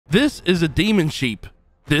This is a demon sheep.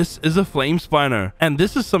 This is a flame spino, and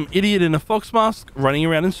this is some idiot in a fox mask running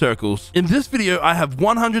around in circles. In this video, I have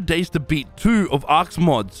 100 days to beat 2 of ARK's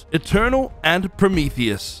mods, Eternal and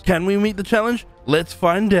Prometheus. Can we meet the challenge? Let's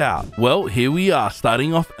find out. Well, here we are,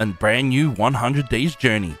 starting off a brand new 100 days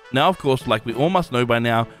journey. Now, of course, like we all must know by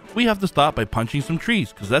now, we have to start by punching some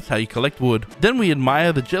trees, because that's how you collect wood. Then we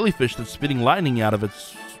admire the jellyfish that's spitting lightning out of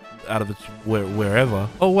its wherever.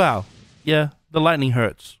 Oh wow, yeah, the lightning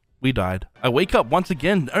hurts. We died. I wake up once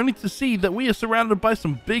again only to see that we are surrounded by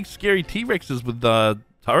some big scary T-Rexes with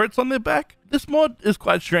turrets on their back. This mod is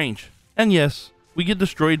quite strange. And yes, we get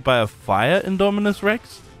destroyed by a fire Indominus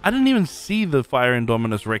Rex. I didn't even see the fire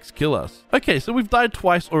Indominus Rex kill us. Okay, so we've died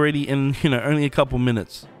twice already in, only a couple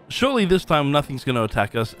minutes. Surely this time nothing's going to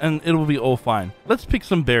attack us and it'll be all fine. Let's pick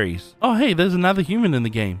some berries. Oh hey, there's another human in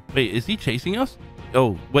the game. Wait, is he chasing us?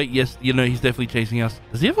 Oh, wait, yes, he's definitely chasing us.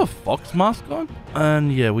 Does he have a fox mask on?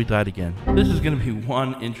 And yeah, we died again. This is going to be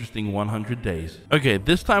one interesting 100 days. Okay,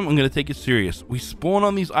 this time I'm going to take it serious. We spawn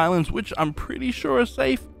on these islands, which I'm pretty sure are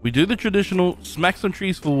safe. We do the traditional, smack some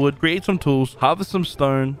trees for wood, create some tools, harvest some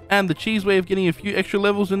stone, and the cheese way of getting a few extra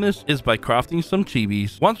levels in this is by crafting some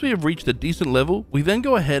chibis. Once we have reached a decent level, we then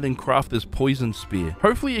go ahead and craft this poison spear.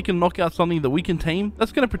 Hopefully it can knock out something that we can tame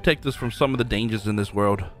that's going to protect us from some of the dangers in this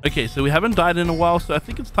world. Okay, so we haven't died in a while, so I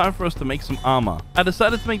think it's time for us to make some armor. I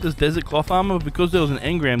decided to make this desert cloth armor because there was an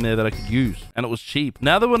engram there that I could use, and it was cheap.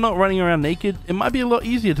 Now that we're not running around naked, it might be a lot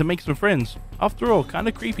easier to make some friends. After all, kind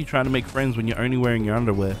of creepy trying to make friends when you're only wearing your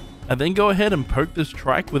underwear. I then go ahead and poke this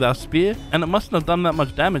trike with our spear, and it mustn't have done that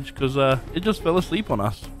much damage because it just fell asleep on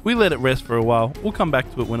us. We let it rest for a while. We'll come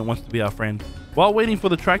back to it when it wants to be our friend. While waiting for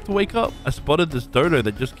the trike to wake up, I spotted this dodo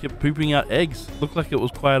that just kept pooping out eggs. Looked like it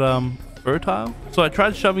was quite fertile. So I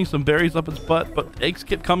tried shoving some berries up its butt, but the eggs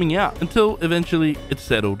kept coming out until eventually it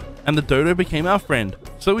settled and the dodo became our friend.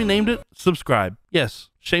 So we named it Subscribe. Yes,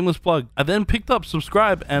 shameless plug. I then picked up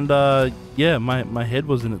Subscribe and yeah, my head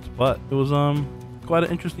was in its butt. It was quite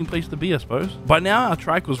an interesting place to be, I suppose. By now, our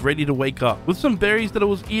trike was ready to wake up. With some berries that it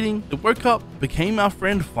was eating, it woke up, became our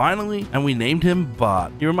friend finally, and we named him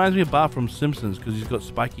Bart. He reminds me of Bart from Simpsons because he's got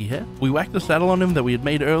spiky hair. We whacked the saddle on him that we had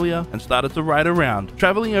made earlier and started to ride around,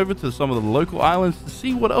 traveling over to some of the local islands to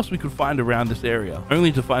see what else we could find around this area,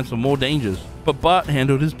 only to find some more dangers. But Bart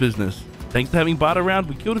handled his business. Thanks to having Bart around,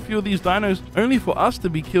 we killed a few of these dinos, only for us to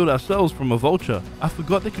be killed ourselves from a vulture. I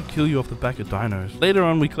forgot they could kill you off the back of dinos. Later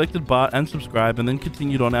on, we collected Bart and Subscribe and then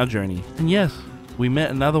continued on our journey. And yes, we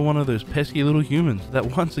met another one of those pesky little humans that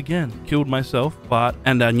once again killed myself, Bart,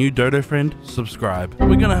 and our new dodo friend, Subscribe.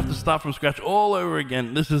 We're gonna have to start from scratch all over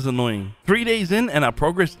again. This is annoying. 3 days in and our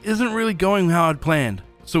progress isn't really going how I'd planned.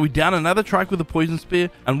 So we down another trike with a poison spear,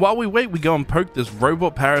 and while we wait, we go and poke this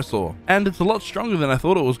robot parasaur. And it's a lot stronger than I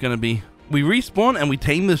thought it was gonna be. We respawn and we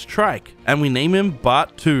tame this trike, and we name him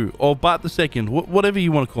Bart 2 or Bart the Second, whatever you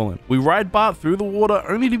want to call him. We ride Bart through the water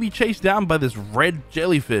only to be chased down by this red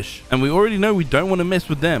jellyfish, and we already know we don't want to mess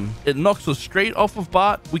with them. It knocks us straight off of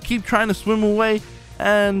Bart. We keep trying to swim away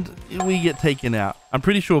and we get taken out. I'm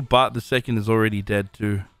pretty sure Bart the Second is already dead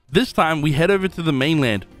too. This time we head over to the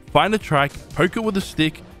mainland, find a trike, poke it with a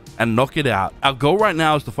stick, and knock it out. Our goal right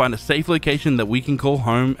now is to find a safe location that we can call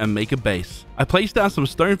home and make a base. I placed down some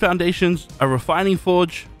stone foundations, a refining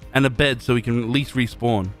forge, and a bed so we can at least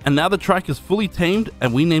respawn. And now the trike is fully tamed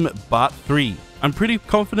and we name it Bart 3. I'm pretty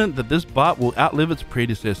confident that this Bart will outlive its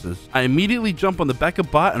predecessors. I immediately jump on the back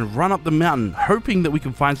of Bart and run up the mountain, hoping that we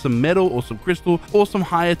can find some metal or some crystal or some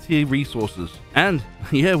higher tier resources. And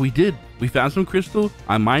yeah, we did. We found some crystal,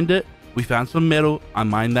 I mined it, we found some metal, I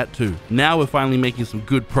mined that too. Now we're finally making some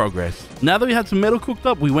good progress. Now that we had some metal cooked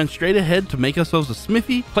up, we went straight ahead to make ourselves a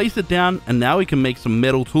smithy, placed it down, and now we can make some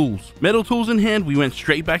metal tools. Metal tools in hand, we went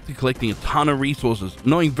straight back to collecting a ton of resources,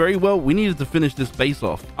 knowing very well we needed to finish this base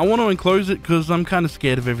off. I want to enclose it because I'm kind of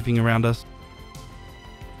scared of everything around us.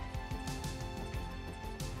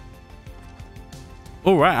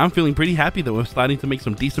 Alright, I'm feeling pretty happy that we're starting to make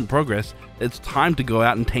some decent progress. It's time to go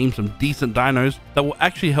out and tame some decent dinos that will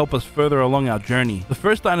actually help us further along our journey. The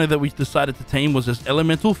first dino that we decided to tame was this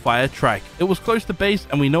elemental fire trike. It was close to base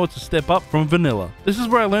and we know it's a step up from vanilla. This is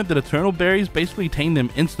where I learned that eternal berries basically tame them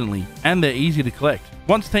instantly and they're easy to collect.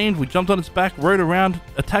 Once tamed, we jumped on its back, rode around,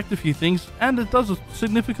 attacked a few things, and it does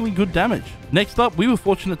significantly good damage. Next up, we were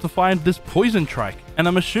fortunate to find this poison trike, and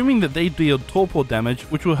I'm assuming that they deal torpor damage,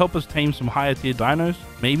 which will help us tame some higher tier dinos,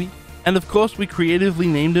 maybe? And of course, we creatively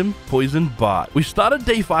named him Poison Bart. We started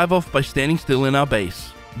day 5 off by standing still in our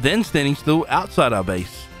base, then standing still outside our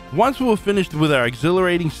base. Once we were finished with our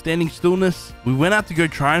exhilarating standing stillness, we went out to go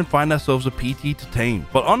try and find ourselves a PT to tame.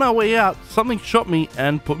 But on our way out, something shot me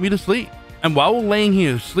and put me to sleep. And while we're laying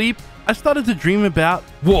here asleep, I started to dream about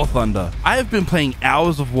War Thunder. I have been playing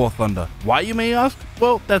hours of War Thunder. Why, you may ask?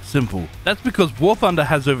 Well, that's simple. That's because War Thunder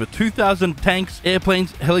has over 2,000 tanks,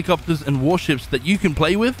 airplanes, helicopters, and warships that you can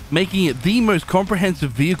play with, making it the most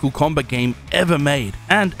comprehensive vehicle combat game ever made.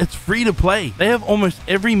 And it's free to play. They have almost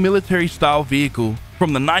every military style vehicle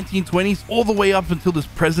from the 1920s all the way up until this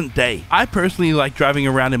present day. I personally like driving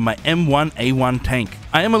around in my M1A1 tank.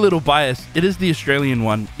 I am a little biased. It is the Australian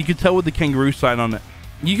one. You can tell with the kangaroo sign on it.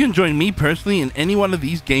 You can join me personally in any one of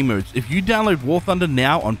these game modes if you download War Thunder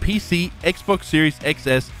now on PC, Xbox Series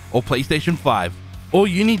XS, or PlayStation 5. All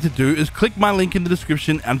you need to do is click my link in the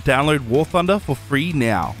description and download War Thunder for free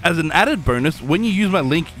now. As an added bonus, when you use my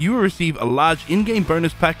link, you will receive a large in-game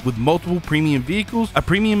bonus pack with multiple premium vehicles, a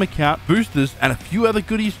premium account, boosters, and a few other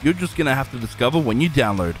goodies you're just gonna have to discover when you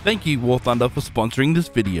download. Thank you, War Thunder, for sponsoring this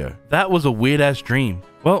video. That was a weird-ass dream.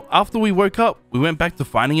 Well, after we woke up, we went back to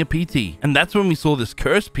finding a PT, and that's when we saw this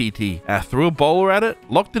cursed PT. I threw a bowler at it,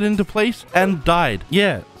 locked it into place, and died.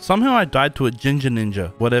 Yeah, somehow I died to a ginger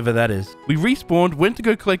ninja, whatever that is. We respawned, went to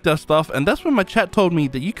go collect our stuff, and that's when my chat told me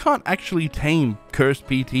that you can't actually tame cursed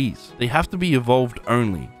PTs. They have to be evolved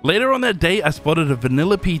only. Later on that day, I spotted a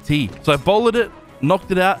vanilla PT, so I bowlered it,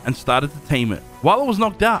 knocked it out, and started to tame it. While it was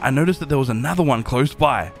knocked out, I noticed that there was another one close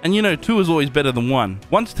by. And you know, 2 is always better than 1.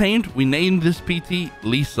 Once tamed, we named this PT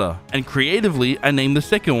Lisa. And creatively, I named the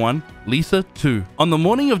second one Lisa 2. On the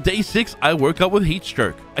morning of day 6, I woke up with heat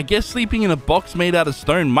stroke. I guess sleeping in a box made out of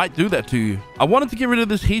stone might do that to you. I wanted to get rid of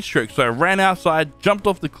this heat stroke, so I ran outside, jumped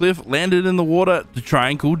off the cliff, landed in the water to try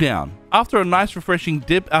and cool down. After a nice refreshing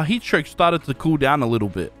dip, our heat stroke started to cool down a little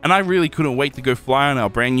bit, and I really couldn't wait to go fly on our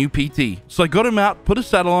brand new PT. So I got him out, put a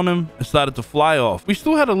saddle on him, and started to fly off. We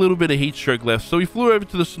still had a little bit of heat stroke left, so we flew over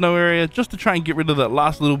to the snow area just to try and get rid of that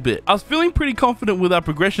last little bit. I was feeling pretty confident with our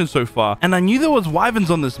progression so far, and I knew there was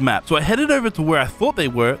wyverns on this map, so I headed over to where I thought they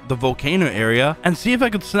were, the volcano area, and see if I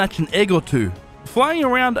could snatch an egg or 2. Flying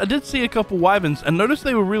around, I did see a couple wyverns and noticed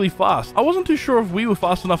they were really fast. I wasn't too sure if we were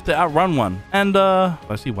fast enough to outrun one. And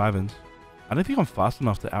I see wyverns. I don't think I'm fast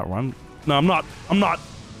enough to outrun. No, I'm not.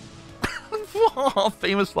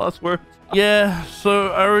 Famous last words. Yeah, so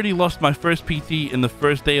I already lost my first PT in the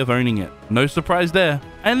first day of owning it. No surprise there.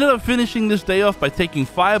 I ended up finishing this day off by taking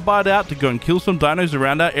Firebard out to go and kill some dinos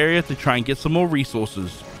around our area to try and get some more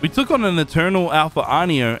resources. We took on an Eternal Alpha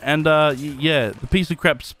Arneo, and yeah, the piece of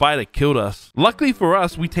crap spider killed us. Luckily for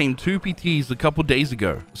us, we tamed 2 PTs a couple days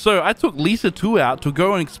ago. So I took Lisa 2 out to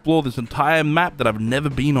go and explore this entire map that I've never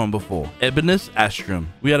been on before, Ebonus Astrum.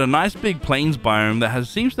 We had a nice big plains biome that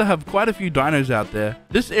seems to have quite a few dinos out there.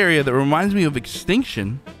 This area that reminds me of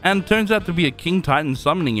Extinction, and turns out to be a King Titan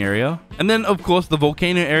summoning area. And then, of course, the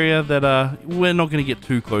volcano area that we're not going to get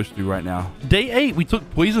too close to right now. Day 8, we took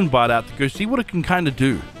Poison Bard out to go see what it can kind of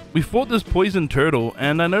do. We fought this poison turtle,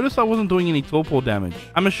 and I noticed I wasn't doing any torpor damage.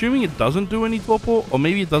 I'm assuming it doesn't do any torpor, or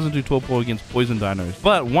maybe it doesn't do torpor against poison dinos.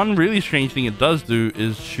 But one really strange thing it does do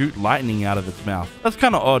is shoot lightning out of its mouth. That's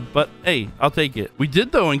kind of odd, but hey, I'll take it. We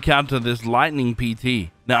did, though, encounter this lightning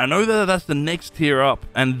PT. Now, I know that that's the next tier up,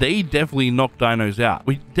 and they definitely knock dinos out.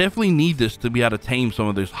 We definitely need this to be able to tame some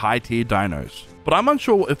of those high-tier dinos. But I'm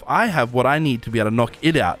unsure if I have what I need to be able to knock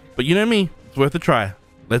it out. But you know me, it's worth a try.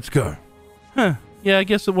 Let's go. Huh. Yeah, I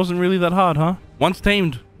guess it wasn't really that hard, huh? Once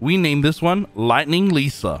tamed, we named this one Lightning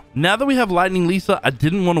Lisa. Now that we have Lightning Lisa, I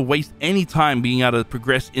didn't want to waste any time being able to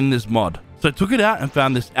progress in this mod. So I took it out and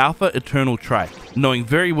found this Alpha Eternal Trike, knowing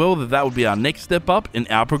very well that that would be our next step up in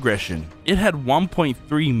our progression. It had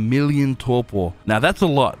 1.3 million torpor. Now that's a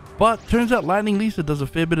lot, but turns out Lightning Lisa does a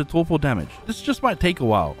fair bit of torpor damage. This just might take a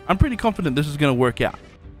while. I'm pretty confident this is going to work out.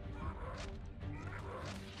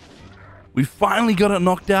 We finally got it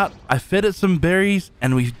knocked out, I fed it some berries,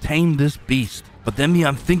 and we tamed this beast. But then the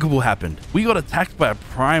unthinkable happened. We got attacked by a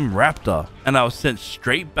prime raptor, and I was sent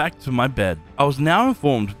straight back to my bed. I was now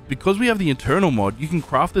informed, because we have the Eternal mod, you can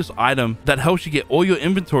craft this item that helps you get all your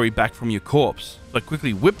inventory back from your corpse. So I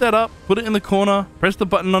quickly whipped that up, put it in the corner, pressed the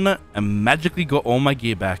button on it, and magically got all my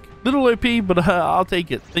gear back. Little OP, but I'll take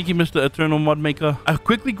it. Thank you, Mr. Eternal Mod Maker. I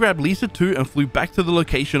quickly grabbed Lisa 2 and flew back to the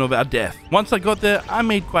location of our death. Once I got there, I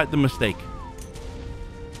made quite the mistake.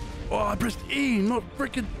 Oh, I pressed E, not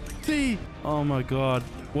freaking T. Oh my god,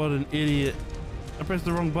 what an idiot. I pressed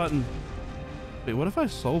the wrong button. Wait, what if I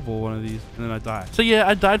solve all one of these and then I die? So yeah,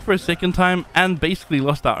 I died for a second time and basically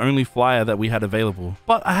lost our only flyer that we had available.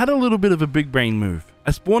 But I had a little bit of a big brain move.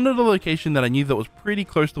 I spawned at a location that I knew that was pretty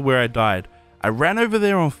close to where I died. I ran over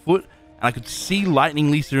there on foot and I could see Lightning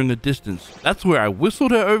Lisa in the distance. That's where I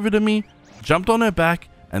whistled her over to me, jumped on her back,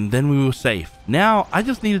 and then we were safe. Now, I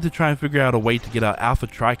just needed to try and figure out a way to get our Alpha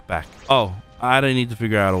Trike back. Oh, I don't need to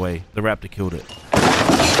figure out a way. The raptor killed it.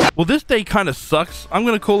 Well, this day kind of sucks. I'm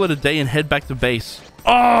going to call it a day and head back to base.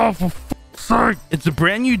 Oh, for fuck's sake. It's a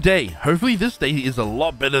brand new day. Hopefully this day is a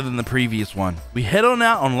lot better than the previous one. We head on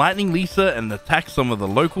out on Lightning Lisa and attack some of the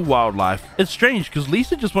local wildlife. It's strange because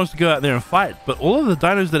Lisa just wants to go out there and fight, but all of the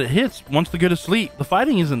dinos that it hits wants to go to sleep. The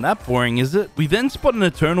fighting isn't that boring, is it? We then spot an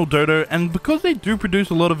Eternal Dodo, and because they do produce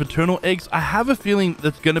a lot of Eternal eggs, I have a feeling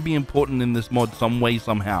that's going to be important in this mod some way,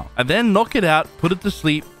 somehow. I then knock it out, put it to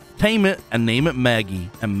sleep, tame it, and name it Maggie.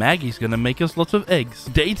 And Maggie's gonna make us lots of eggs.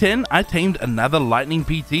 Day 10, I tamed another Lightning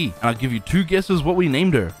PT, and I'll give you 2 guesses what we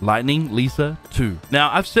named her. Lightning Lisa 2.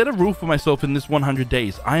 Now, I've set a rule for myself in this 100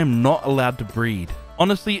 days. I am not allowed to breed.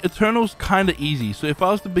 Honestly, Eternal's kinda easy, so if I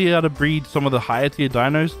was to be able to breed some of the higher tier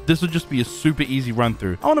dinos, this would just be a super easy run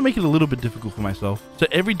through. I want to make it a little bit difficult for myself. So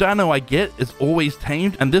every dino I get is always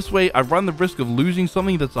tamed, and this way I run the risk of losing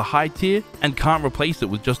something that's a high tier and can't replace it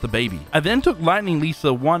with just a baby. I then took Lightning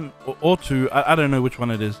Lisa 1 or 2, I don't know which one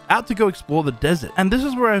it is, out to go explore the desert. And this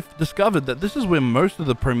is where I've discovered that this is where most of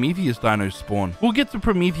the Prometheus dinos spawn. We'll get to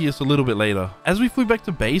Prometheus a little bit later. As we flew back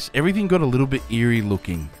to base, everything got a little bit eerie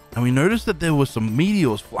looking. And we noticed that there were some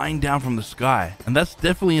meteors flying down from the sky, and that's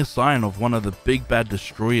definitely a sign of one of the big bad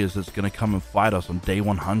destroyers that's going to come and fight us on day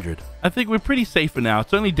 100. I think we're pretty safe for now.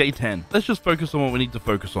 It's only day 10. Let's just focus on what we need to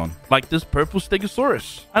focus on, like this purple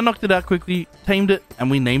Stegosaurus. I knocked it out quickly, tamed it,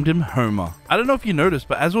 and we named him Homer. I don't know if you noticed,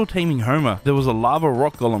 but as we were taming Homer, there was a lava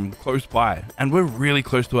rock golem close by, and we're really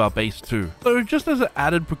close to our base too. So just as an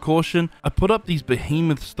added precaution, I put up these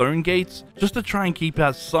behemoth stone gates just to try and keep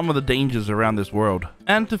out some of the dangers around this world.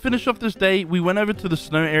 And to finish off this day, we went over to the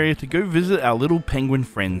snow area to go visit our little penguin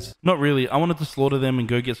friends. Not really, I wanted to slaughter them and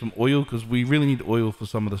go get some oil because we really need oil for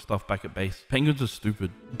some of the stuff back at base. Penguins are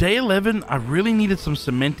stupid. Day 11, I really needed some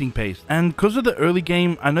cementing paste, and because of the early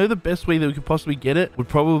game, I know the best way that we could possibly get it would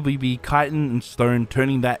probably be chitin and stone,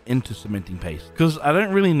 turning that into cementing paste, because I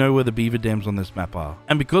don't really know where the beaver dams on this map are.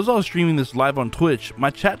 And because I was streaming this live on Twitch, my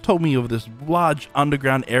chat told me of this large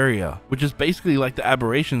underground area, which is basically like the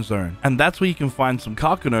aberration zone, and that's where you can find some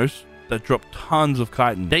Carcanos that drop tons of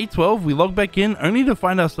chitin. Day 12, we logged back in only to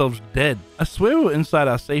find ourselves dead. I swear we were inside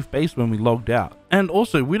our safe base when we logged out. And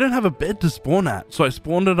also, we don't have a bed to spawn at, so I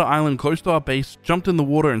spawned at an island close to our base, jumped in the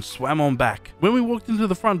water, and swam on back. When we walked into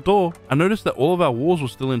the front door, I noticed that all of our walls were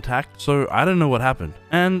still intact, so I don't know what happened.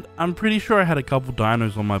 And I'm pretty sure I had a couple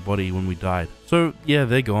dinos on my body when we died. So yeah,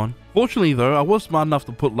 they're gone. Fortunately though, I was smart enough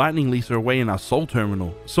to put Lightning Lisa away in our soul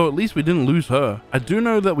terminal, so at least we didn't lose her. I do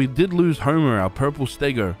know that we did lose Homer, our purple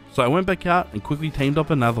stego, so I went back out and quickly tamed up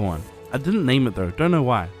another one. I didn't name it though, don't know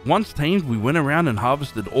why. Once tamed, we went around and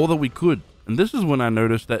harvested all that we could, and this is when I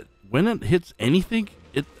noticed that when it hits anything,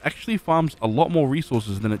 it actually farms a lot more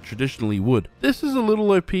resources than it traditionally would. This is a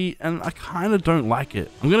little OP and I kind of don't like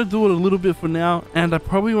it. I'm going to do it a little bit for now, and I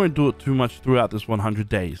probably won't do it too much throughout this 100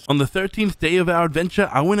 days. On the 13th day of our adventure,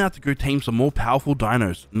 I went out to go tame some more powerful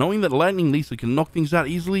dinos. Knowing that Lightning Lisa can knock things out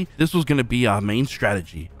easily, this was going to be our main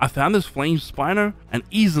strategy. I found this flame Spino and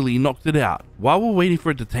easily knocked it out. While we're waiting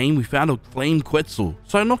for it to tame, we found a flame Quetzal,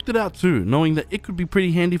 so I knocked it out too, knowing that it could be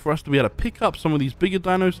pretty handy for us to be able to pick up some of these bigger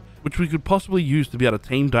dinos, which we could possibly use to be able to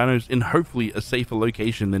tame dinos in hopefully a safer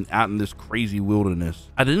location than out in this crazy wilderness.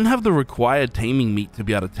 I didn't have the required taming meat to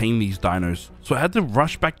be able to tame these dinos, so I had to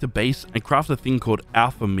rush back to base and craft a thing called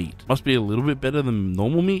alpha meat. Must be a little bit better than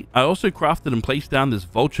normal meat. I also crafted and placed down this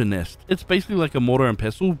vulture nest. It's basically like a mortar and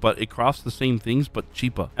pestle, but it crafts the same things but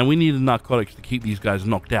cheaper, and we needed narcotics to keep these guys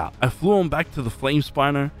knocked out. I flew on back to the flame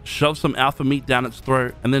Spino, shoved some alpha meat down its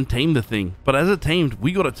throat, and then tamed the thing. But as it tamed,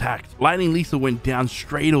 we got attacked. Lightning Lisa went down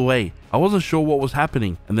straight away. I wasn't sure what was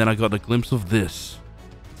happening, and then I got a glimpse of this.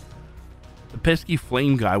 The pesky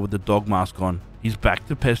flame guy with the dog mask on. He's back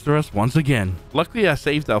to pester us once again. Luckily, I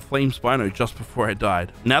saved our flame Spino just before I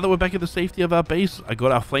died. Now that we're back at the safety of our base, I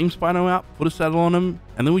got our flame Spino out, put a saddle on him,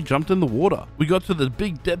 and then we jumped in the water. We got to the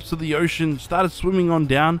big depths of the ocean, started swimming on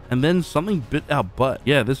down, and then something bit our butt.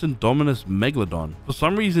 Yeah, this Indominus Megalodon. For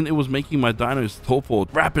some reason, it was making my dino's torpor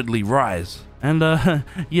rapidly rise. And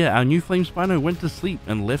yeah, our new flame Spino went to sleep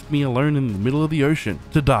and left me alone in the middle of the ocean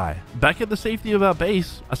to die. Back at the safety of our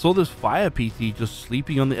base, I saw this fire PT just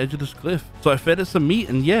sleeping on the edge of this cliff. So I fed it some meat,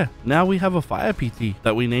 and yeah, now we have a fire PT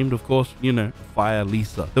that we named, of course, you know, Fire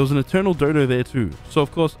Lisa. There was an Eternal Dodo there too, so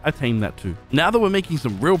of course I tamed that too. Now that we're making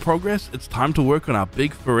some real progress, it's time to work on our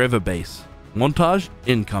big forever base. Montage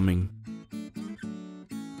incoming.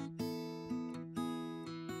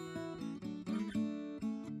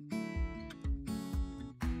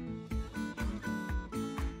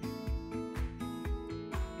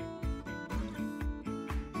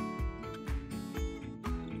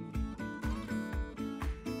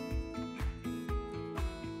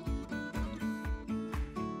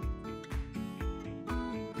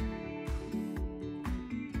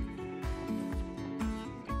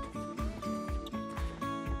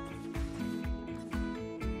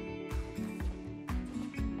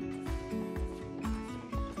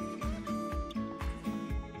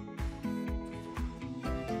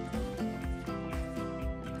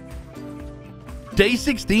 Day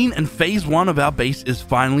 16 and phase 1 of our base is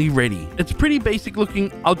finally ready. It's pretty basic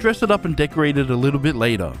looking. I'll dress it up and decorate it a little bit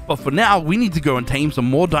later. But for now, we need to go and tame some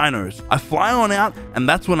more dinos. I fly on out, and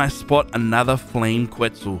that's when I spot another flame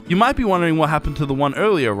Quetzal. You might be wondering what happened to the one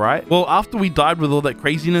earlier, right? Well, after we died with all that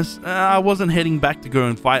craziness, I wasn't heading back to go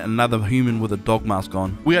and fight another human with a dog mask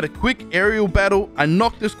on. We had a quick aerial battle. I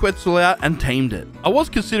knocked this Quetzal out and tamed it. I was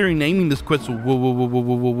considering naming this Quetzal,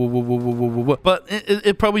 but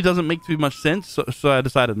it probably doesn't make too much sense, so I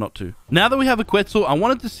decided not to. Now that we have a Quetzal, I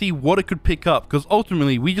wanted to see what it could pick up, because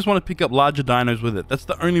ultimately we just want to pick up larger dinos with it. That's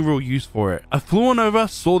the only real use for it. I flew on over,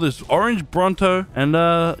 saw this orange Bronto, and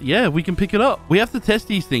yeah, we can pick it up. We have to test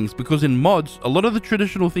these things because in mods, a lot of the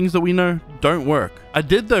traditional things that we know don't work. I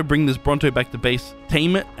did though bring this Bronto back to base,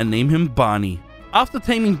 tame it, and name him Barney. After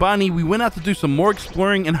taming Barney, we went out to do some more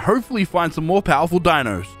exploring and hopefully find some more powerful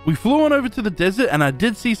dinos. We flew on over to the desert and I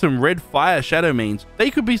did see some red fire shadow mains.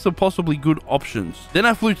 They could be some possibly good options. Then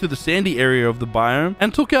I flew to the sandy area of the biome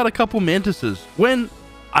and took out a couple mantises when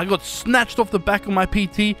I got snatched off the back of my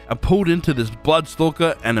PT and pulled into this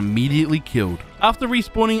Bloodstalker and immediately killed. After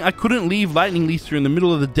respawning, I couldn't leave Lightning Lisa in the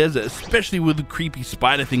middle of the desert, especially with the creepy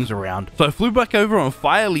spider things around. So I flew back over on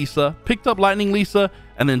Fire Lisa, picked up Lightning Lisa,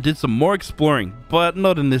 and then did some more exploring, but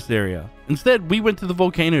not in this area. Instead, we went to the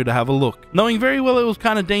volcano to have a look. Knowing very well it was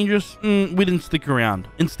kind of dangerous, we didn't stick around.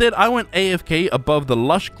 Instead, I went AFK above the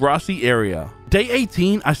lush grassy area. Day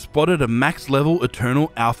 18, I spotted a max level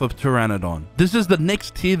Eternal Alpha Pteranodon. This is the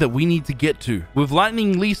next tier that we need to get to. With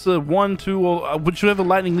Lightning Lisa 1, 2, or whichever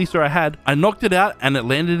Lightning Lisa I had, I knocked it out and it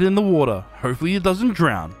landed in the water. Hopefully it doesn't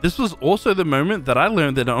drown. This was also the moment that I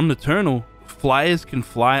learned that on Eternal, flyers can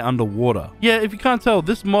fly underwater. Yeah, if you can't tell,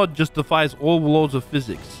 this mod just defies all laws of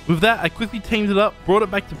physics. With that, I quickly tamed it up, brought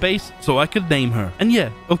it back to base so I could name her. And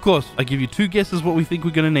yeah, of course, I give you 2 guesses what we think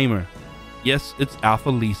we're gonna name her. Yes, it's Alpha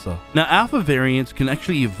Lisa. Now, Alpha variants can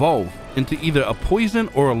actually evolve into either a poison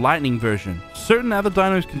or a lightning version. Certain other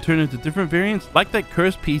dinos can turn into different variants, like that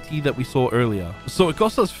cursed PT that we saw earlier. So it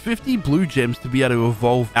cost us 50 blue gems to be able to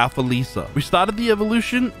evolve Alpha Lisa. We started the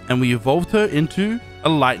evolution and we evolved her into a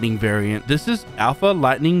lightning variant. This is Alpha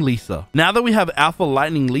Lightning Lisa. Now that we have Alpha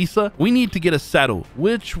Lightning Lisa, we need to get a saddle,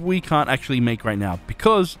 which we can't actually make right now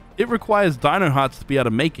because it requires dino hearts to be able to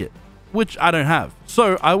make it, which I don't have.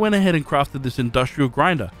 So I went ahead and crafted this industrial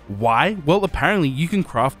grinder. Why? Well, apparently you can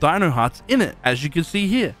craft dino hearts in it, as you can see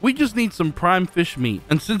here. We just need some prime fish meat.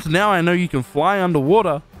 And since now I know you can fly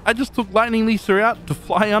underwater, I just took Lightning Lisa out to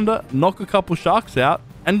fly under, knock a couple sharks out,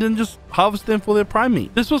 and then just harvest them for their prime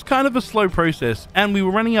meat. This was kind of a slow process, and we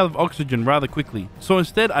were running out of oxygen rather quickly. So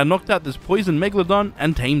instead, I knocked out this poison megalodon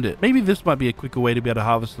and tamed it. Maybe this might be a quicker way to be able to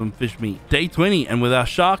harvest some fish meat. Day 20, and with our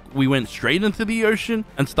shark, we went straight into the ocean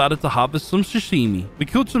and started to harvest some sashimi. We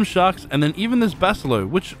killed some sharks, and then even this bacillo,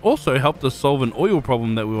 which also helped us solve an oil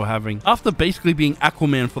problem that we were having. After basically being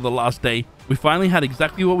Aquaman for the last day, we finally had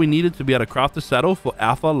exactly what we needed to be able to craft a saddle for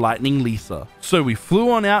Alpha Lightning Lisa. So we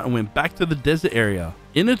flew on out and went back to the desert area.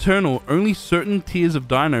 In Eternal, only certain tiers of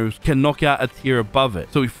dinos can knock out a tier above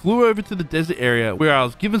it. So we flew over to the desert area where I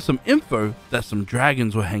was given some info that some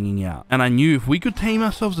dragons were hanging out. And I knew if we could tame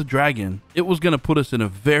ourselves a dragon, it was going to put us in a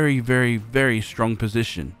very, very, very strong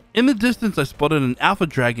position. In the distance, I spotted an alpha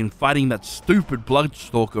dragon fighting that stupid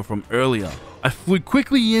Bloodstalker from earlier. I flew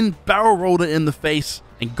quickly in, barrel rolled it in the face,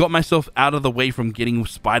 and got myself out of the way from getting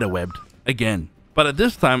spiderwebbed again. But at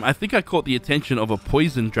this time, I think I caught the attention of a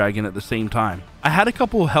poison dragon at the same time. I had a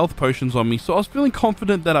couple of health potions on me, so I was feeling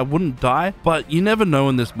confident that I wouldn't die, but you never know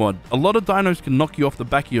in this mod. A lot of dinos can knock you off the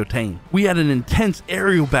back of your tame. We had an intense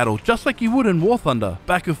aerial battle, just like you would in War Thunder,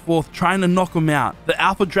 back and forth trying to knock them out. The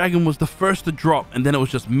alpha dragon was the first to drop, and then it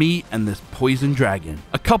was just me and this poison dragon.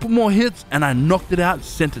 A couple more hits, and I knocked it out,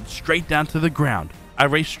 sent it straight down to the ground. I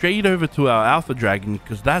raced straight over to our alpha dragon,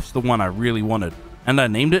 because that's the one I really wanted. And I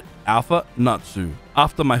named it Alpha Natsu,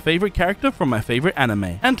 after my favorite character from my favorite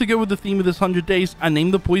anime. And to go with the theme of this 100 days, I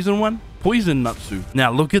named the poison one Poison Natsu.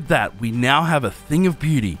 Now look at that, we now have a thing of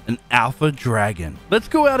beauty, an alpha dragon. Let's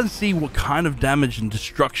go out and see what kind of damage and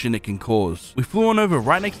destruction it can cause. We flew on over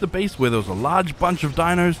right next to base where there was a large bunch of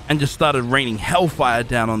dinos and just started raining hellfire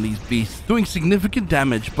down on these beasts, doing significant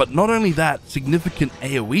damage, but not only that, significant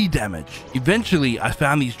AoE damage. Eventually, I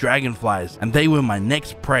found these dragonflies and they were my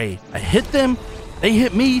next prey. I hit them, they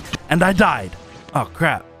hit me, and I died. Oh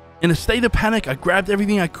crap. In a state of panic, I grabbed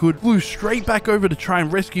everything I could, flew straight back over to try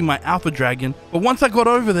and rescue my alpha dragon, but once I got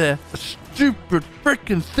over there, a stupid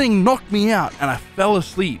freaking thing knocked me out and I fell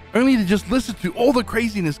asleep, only to just listen to all the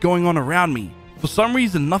craziness going on around me. For some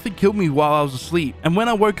reason, nothing killed me while I was asleep, and when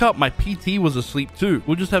I woke up, my PT was asleep too.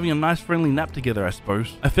 We were just having a nice friendly nap together, I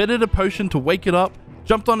suppose. I fed it a potion to wake it up,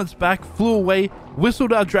 jumped on its back, flew away,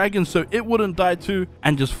 whistled our dragon so it wouldn't die too,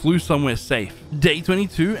 and just flew somewhere safe. Day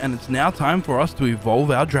 22, and it's now time for us to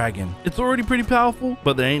evolve our dragon. It's already pretty powerful,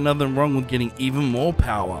 but there ain't nothing wrong with getting even more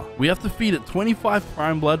power. We have to feed it 25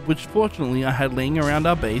 prime blood, which fortunately I had laying around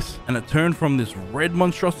our base, and it turned from this red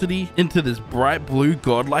monstrosity into this bright blue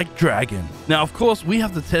godlike dragon. Now of course we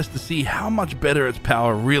have to test to see how much better its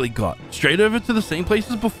power really got. Straight over to the same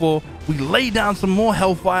place as before, we lay down some more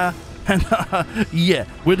hellfire, and yeah,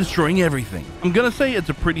 we're destroying everything. I'm gonna say it's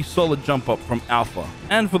a pretty solid jump up from alpha.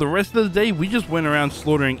 And for the rest of the day, we just went around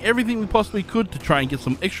slaughtering everything we possibly could to try and get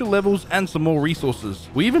some extra levels and some more resources.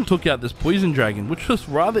 We even took out this poison dragon, which was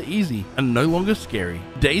rather easy and no longer scary.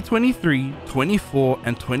 Day 23, 24,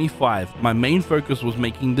 and 25, my main focus was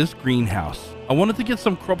making this greenhouse. I wanted to get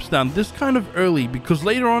some crops down this kind of early because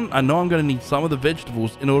later on I know I'm going to need some of the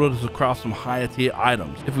vegetables in order to craft some higher tier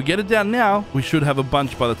items. If we get it down now, we should have a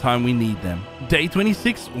bunch by the time we need them. Day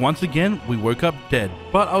 26, once again, we woke up dead.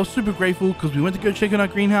 But I was super grateful because we went to go check on our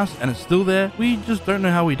greenhouse and it's still there. We just don't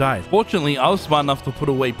know how we died. Fortunately, I was smart enough to put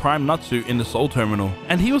away Prime Nutsu in the soul terminal.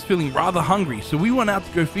 And he was feeling rather hungry, so we went out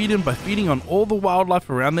to go feed him by feeding on all the wildlife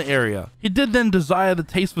around the area. He did then desire the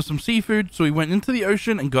taste for some seafood, so we went into the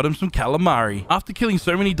ocean and got him some calamari. After killing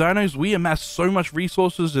so many dinos, we amassed so much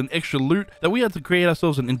resources and extra loot that we had to create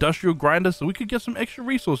ourselves an industrial grinder so we could get some extra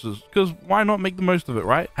resources, because why not make the most of it,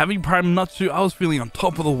 right? Having Prime Nutsu, I was feeling on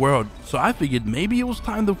top of the world, so I figured maybe it was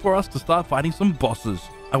time for us to start fighting some bosses.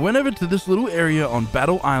 I went over to this little area on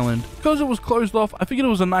Battle Island. Because it was closed off, I figured it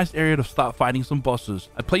was a nice area to start fighting some bosses.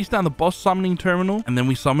 I placed down the boss summoning terminal, and then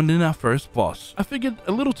we summoned in our first boss. I figured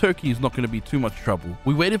a little turkey is not going to be too much trouble.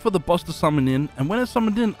 We waited for the boss to summon in, and when it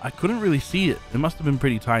summoned in, I couldn't really see it. It must have been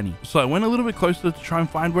pretty tiny. So I went a little bit closer to try and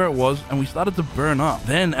find where it was, and we started to burn up.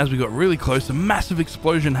 Then, as we got really close, a massive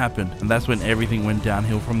explosion happened, and that's when everything went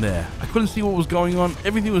downhill from there. I couldn't see what was going on.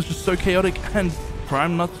 Everything was just so chaotic, and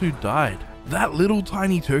Prime Nutsu died. That little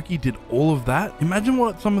tiny turkey did all of that? Imagine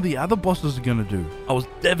what some of the other bosses are gonna do. I was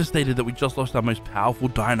devastated that we just lost our most powerful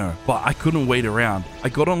dino, but I couldn't wait around. I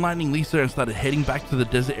got on Lightning Lisa and started heading back to the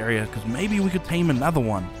desert area because maybe we could tame another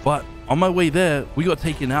one. But on my way there, we got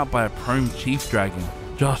taken out by a prone chief dragon.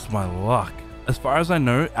 Just my luck. As far as I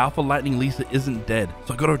know, Alpha Lightning Lisa isn't dead,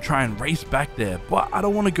 so I gotta try and race back there, but I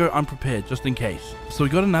don't want to go unprepared just in case. So we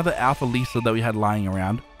got another Alpha Lisa that we had lying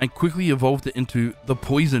around and quickly evolved it into the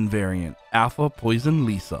Poison variant, Alpha Poison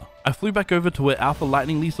Lisa. I flew back over to where Alpha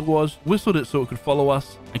Lightning Lisa was, whistled it so it could follow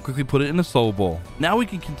us, and quickly put it in a soul ball. Now we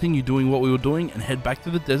can continue doing what we were doing and head back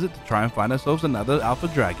to the desert to try and find ourselves another Alpha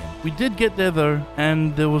Dragon. We did get there though,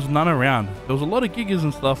 and there was none around. There was a lot of gigas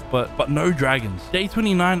and stuff, but no dragons. Day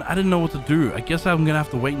 29, I didn't know what to do. I guess I'm gonna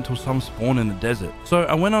have to wait until some spawn in the desert. So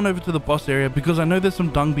I went on over to the boss area because I know there's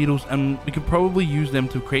some dung beetles and we could probably use them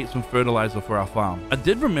to create some fertilizer for our farm. I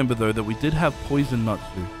did remember though that we did have Poison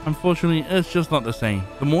Nutsu. Unfortunately, it's just not the same.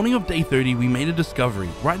 The morning of day 30, we made a discovery.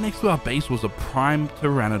 Right next to our base was a prime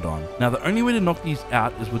pteranodon. Now the only way to knock these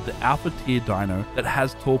out is with the alpha tier dino that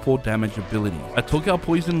has torpor damage ability. I took our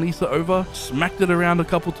Poison Lisa over, smacked it around a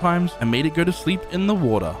couple times, and made it go to sleep in the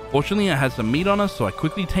water. Fortunately, I had some meat on us, so I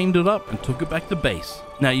quickly tamed it up and took it back to base.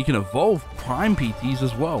 Now you can evolve prime PTs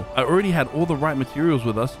as well. I already had all the right materials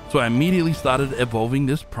with us, so I immediately started evolving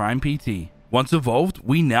this prime PT. Once evolved,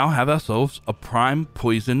 we now have ourselves a prime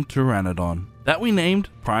poison pteranodon that we named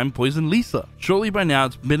Prime Poison Lisa. Surely by now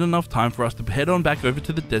it's been enough time for us to head on back over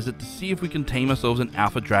to the desert to see if we can tame ourselves an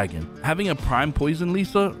alpha dragon. Having a Prime Poison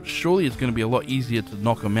Lisa, surely it's going to be a lot easier to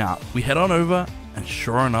knock him out. We head on over, and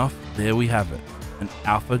sure enough, there we have it, an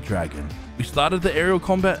alpha dragon. We started the aerial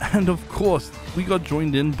combat, and of course, we got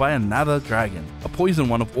joined in by another dragon, a poison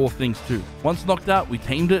one of all things too. Once knocked out, we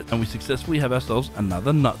tamed it, and we successfully have ourselves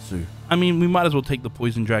another Nutsu. I mean, we might as well take the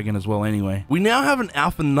poison dragon as well anyway. We now have an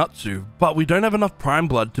alpha Nutsu, but we don't have enough prime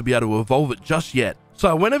blood to be able to evolve it just yet. So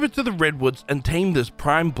I went over to the redwoods and tamed this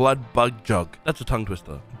prime blood bug jug. That's a tongue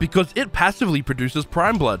twister. Because it passively produces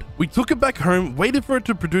prime blood. We took it back home, waited for it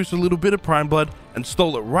to produce a little bit of prime blood, and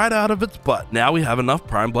stole it right out of its butt. Now we have enough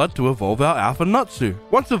prime blood to evolve our alpha Nutsu.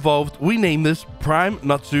 Once evolved, we named this Prime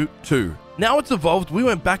Nutsu 2. Now it's evolved, we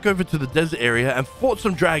went back over to the desert area and fought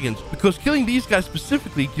some dragons, because killing these guys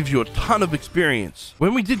specifically gives you a ton of experience.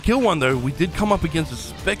 When we did kill one though, we did come up against a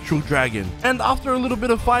spectral dragon, and after a little bit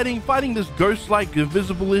of fighting this ghost-like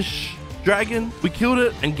invisible-ish dragon, we killed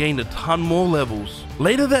it and gained a ton more levels.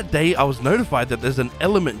 Later that day, I was notified that there's an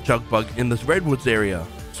element jug bug in this redwoods area.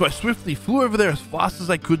 So I swiftly flew over there as fast as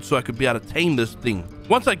I could so I could be able to tame this thing.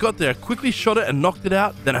 Once I got there, I quickly shot it and knocked it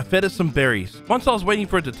out, then I fed it some berries. Once I was waiting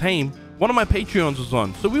for it to tame, one of my Patreons was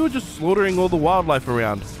on, so we were just slaughtering all the wildlife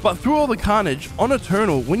around. But through all the carnage, on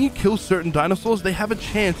Eternal, when you kill certain dinosaurs, they have a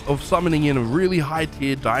chance of summoning in a really high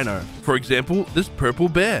tier dino. For example, this purple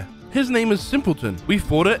bear. His name is Simpleton. We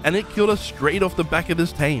fought it and it killed us straight off the back of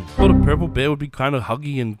this tame. Thought a purple bear would be kind of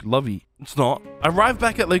huggy and lovey. It's not. I arrived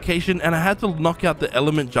back at location and I had to knock out the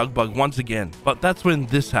element jug bug once again, but that's when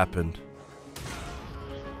this happened.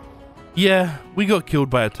 Yeah, we got killed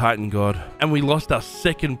by a Titan god, and we lost our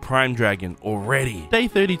second Prime Dragon already. Day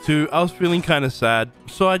 32, I was feeling kind of sad,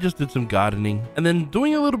 so I just did some gardening. And then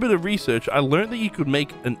doing a little bit of research, I learned that you could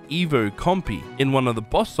make an Evo compy in one of the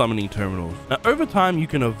boss summoning terminals. Now, over time, you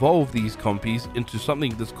can evolve these compies into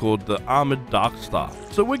something that's called the Armored Darkstar.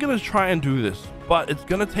 So we're going to try and do this, but it's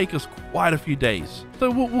going to take us quite a few days. So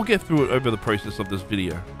we'll get through it over the process of this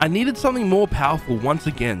video. I needed something more powerful once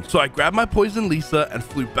again, so I grabbed my Poison Lisa and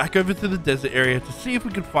flew back over to the desert area to see if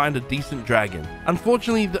we could find a decent dragon.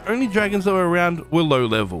 Unfortunately, the only dragons that were around were low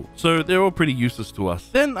level, so they're all pretty useless to us.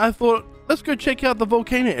 Then I thought, let's go check out the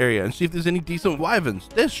volcano area and see if there's any decent wyverns.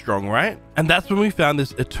 They're strong, right? And that's when we found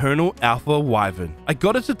this Eternal Alpha Wyvern. I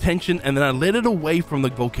got its attention and then I led it away from the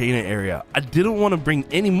volcano area. I didn't want to bring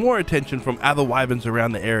any more attention from other wyverns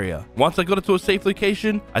around the area. Once I got it to a safe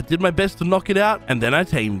location, I did my best to knock it out and then I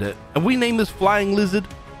tamed it. And we named this flying lizard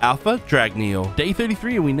Alpha Dragneel. Day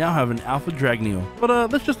 33 and we now have an Alpha Dragneel.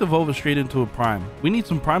 But let's just evolve it straight into a Prime. We need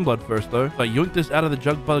some Prime blood first though. So I yoinked this out of the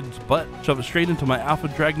jug bug's butt, shove it straight into my Alpha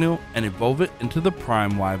Dragneel and evolve it into the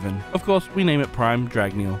Prime Wyvern. Of course, we name it Prime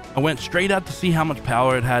Dragneel. I went straight out to see how much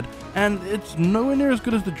power it had, and it's nowhere near as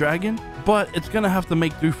good as the dragon, but it's gonna have to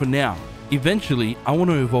make do for now. Eventually, I want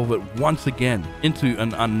to evolve it once again into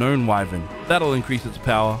an unknown wyvern. That'll increase its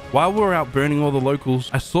power. While we were out burning all the locals,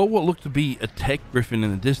 I saw what looked to be a tech griffin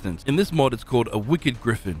in the distance. In this mod, it's called a wicked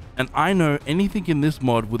griffin. And I know anything in this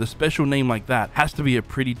mod with a special name like that has to be a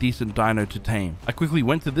pretty decent dino to tame. I quickly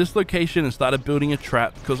went to this location and started building a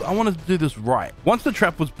trap because I wanted to do this right. Once the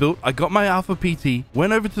trap was built, I got my Alpha PT,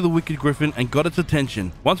 went over to the wicked griffin and got its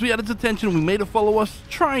attention. Once we had its attention, we made it follow us,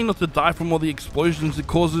 trying not to die from all the explosions it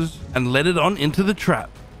causes, and let it on into the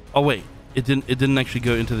trap. Oh wait, it didn't actually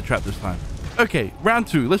go into the trap this time. Okay, round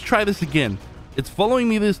 2, let's try this again. It's following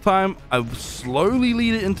me this time. I slowly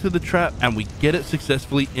lead it into the trap and we get it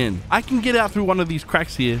successfully in. I can get out through one of these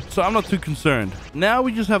cracks here, so I'm not too concerned. Now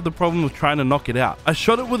we just have the problem of trying to knock it out. I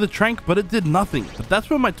shot it with a trank, but it did nothing. But that's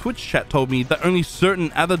when my Twitch chat told me that only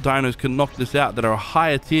certain other dinos can knock this out that are a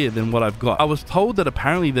higher tier than what I've got. I was told that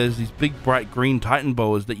apparently there's these big bright green Titan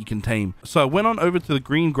boas that you can tame. So I went on over to the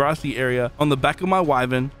green grassy area on the back of my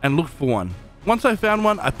wyvern and looked for one. Once I found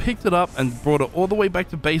one, I picked it up and brought it all the way back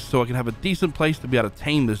to base so I can have a decent place to be able to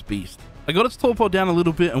tame this beast. I got its torpor down a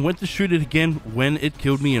little bit and went to shoot it again when it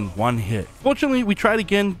killed me in one hit. Fortunately, we tried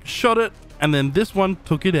again, shot it, and then this one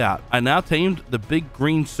took it out. I now tamed the big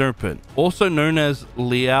green serpent, also known as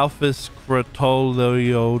Lealphus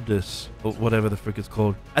Cratoliotis, or whatever the frick it's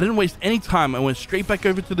called. I didn't waste any time. I went straight back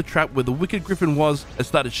over to the trap where the wicked griffin was and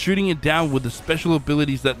started shooting it down with the special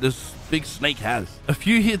abilities that this big snake has. A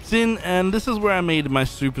few hits in, and this is where I made my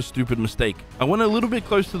super stupid mistake. I went a little bit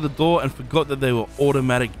close to the door and forgot that they were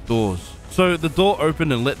automatic doors. So the door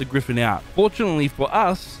opened and let the griffin out. Fortunately for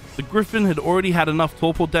us, the griffin had already had enough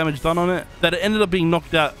torpor damage done on it that it ended up being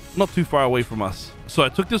knocked out not too far away from us. So I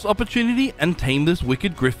took this opportunity and tamed this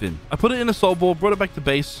wicked griffin. I put it in a soul ball, brought it back to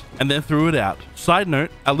base, and then threw it out. Side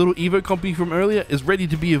note, our little Evo compy from earlier is ready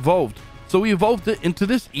to be evolved. So we evolved it into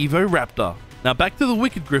this Evo Raptor. Now back to the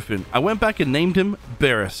wicked griffin. I went back and named him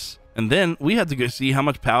Beerus. And then we had to go see how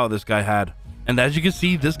much power this guy had. And as you can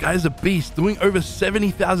see, this guy's a beast, doing over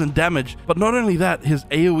 70,000 damage. But not only that, his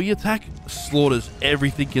AoE attack slaughters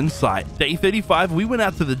everything in sight. Day 35, we went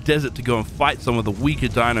out to the desert to go and fight some of the weaker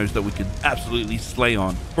dinos that we could absolutely slay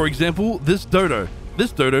on. For example, this dodo.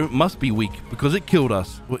 This dodo must be weak because it killed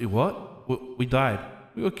us. Wait, what? We died.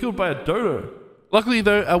 We got killed by a dodo. Luckily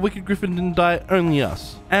though, our wicked griffin didn't die, only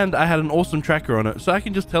us. And I had an awesome tracker on it, so I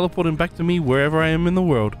can just teleport him back to me wherever I am in the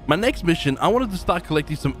world. My next mission, I wanted to start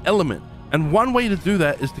collecting some element. And one way to do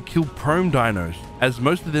that is to kill prone dinos, as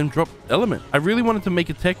most of them drop element. I really wanted to make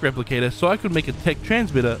a tech replicator so I could make a tech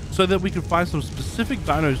transmitter so that we could find some specific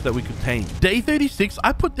dinos that we could tame. Day 36,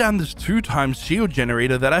 I put down this 2x shield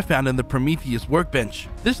generator that I found in the Prometheus workbench.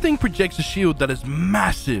 This thing projects a shield that is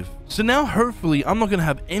massive. So now hopefully I'm not going to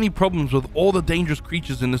have any problems with all the dangerous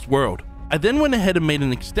creatures in this world. I then went ahead and made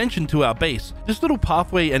an extension to our base. This little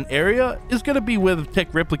pathway and area is going to be where the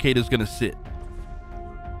tech replicator is going to sit.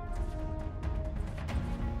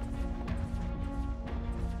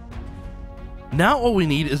 Now all we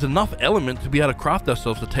need is enough element to be able to craft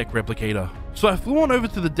ourselves a tech replicator. So I flew on over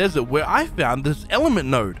to the desert where I found this element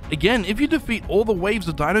node. Again, if you defeat all the waves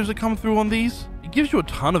of dinos that come through on these, it gives you a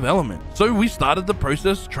ton of element. So we started the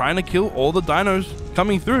process trying to kill all the dinos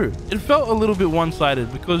coming through. It felt a little bit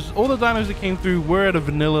one-sided because all the dinos that came through were at a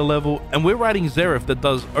vanilla level and we're riding Zeref that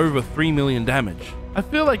does over 3 million damage. I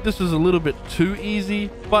feel like this is a little bit too easy,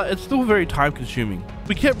 but it's still very time consuming.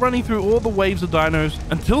 We kept running through all the waves of dinos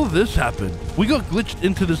until this happened. We got glitched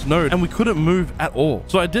into this node and we couldn't move at all.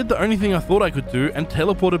 So I did the only thing I thought I could do and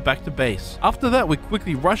teleported back to base. After that, we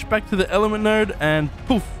quickly rushed back to the element node and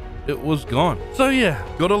poof, it was gone. So yeah,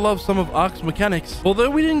 gotta love some of ARK's mechanics.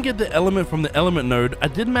 Although we didn't get the element from the element node, I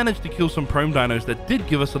did manage to kill some prone dinos that did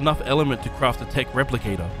give us enough element to craft a tech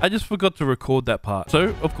replicator. I just forgot to record that part.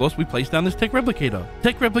 So of course we placed down this tech replicator.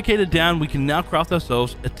 Tech replicator down, we can now craft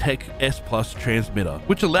ourselves a tech S plus transmitter,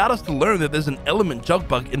 which allowed us to learn that there's an element jug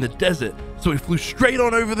bug in the desert. So we flew straight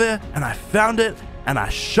on over there and I found it and I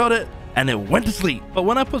shot it and it went to sleep. But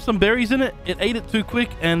when I put some berries in it, it ate it too quick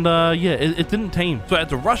and yeah, it didn't tame. So I had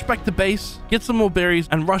to rush back to base, get some more berries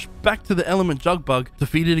and rush back to the element jug bug to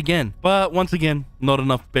feed it again. But once again, not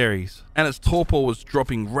enough berries and its torpor was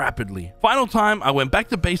dropping rapidly. Final time, I went back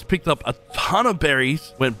to base, picked up a ton of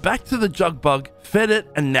berries, went back to the jug bug, fed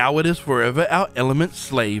it, and now it is forever our element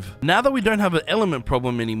slave. Now that we don't have an element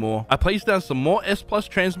problem anymore, I placed down some more S plus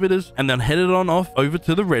transmitters and then headed on off over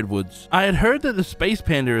to the redwoods. I had heard that the space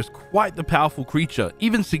panda is quite the powerful creature,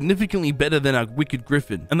 even significantly better than our wicked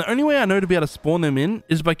griffin. And the only way I know to be able to spawn them in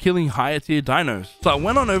is by killing higher tier dinos. So I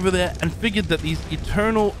went on over there and figured that these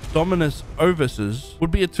eternal Dominus Ovises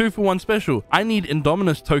would be a 2-for-1 special. I need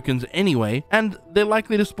Indominus tokens anyway, and they're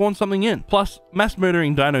likely to spawn something in. Plus, mass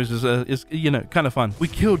murdering dinos is you know, kind of fun. We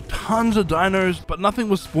killed tons of dinos, but nothing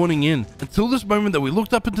was spawning in until this moment that we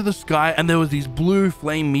looked up into the sky and there was these blue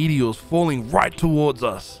flame meteors falling right towards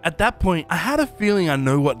us. At that point, I had a feeling I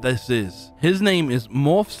know what this is. His name is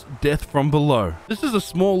Morph's Death from Below. This is a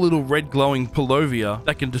small little red glowing Polovia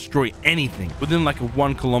that can destroy anything within like a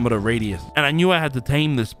 1 kilometer radius. And I knew I had to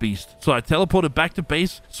tame this beast. So I teleported back to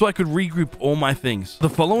base so I could regroup all my things. The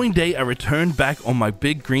following day, I returned back on my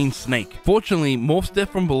big green snake. Fortunately, Morph's Death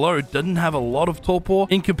from Below didn't have a lot of torpor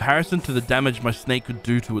in comparison to the damage my snake could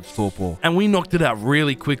do to its torpor. And we knocked it out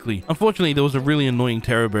really quickly. Unfortunately, there was a really annoying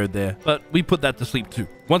terror bird there, but we put that to sleep too.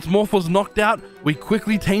 Once Morph was knocked out, we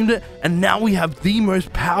quickly tamed it, and now we have the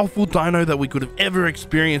most powerful dino that we could have ever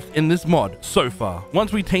experienced in this mod so far.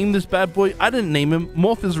 Once we tamed this bad boy, I didn't name him.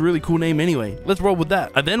 Morph is a really cool name anyway. Let's roll with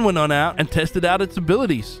that. I then went on out and tested out its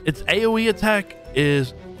abilities. Its AoE attack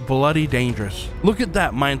is bloody dangerous. Look at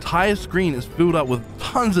that, my entire screen is filled up with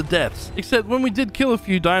tons of deaths. Except when we did kill a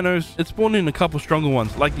few dinos, it spawned in a couple stronger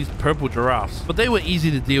ones, like these purple giraffes. But they were easy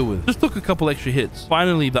to deal with. Just took a couple extra hits.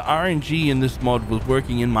 Finally, the RNG in this mod was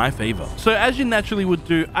working in my favor. So as you naturally would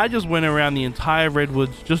do, I just went around the entire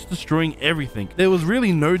redwoods, just destroying everything. There was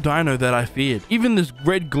really no dino that I feared. Even this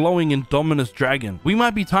red glowing Indominus dragon. We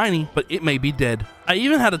might be tiny, but it may be dead. I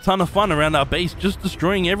even had a ton of fun around our base just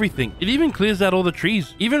destroying everything. It even clears out all the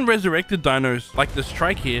trees. Even resurrected dinos, like this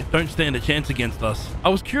trike here, don't stand a chance against us. I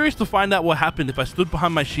was curious to find out what happened if I stood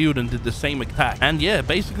behind my shield and did the same attack. And yeah,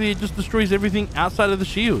 basically it just destroys everything outside of the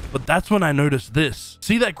shield. But that's when I noticed this.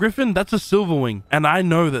 See that griffin? That's a silverwing. And I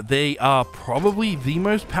know that they are probably the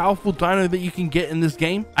most powerful dino that you can get in this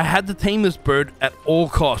game. I had to tame this bird at all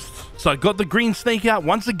costs. So I got the green snake out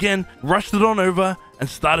once again, rushed it on over, and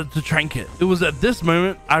started to trank it. It was at this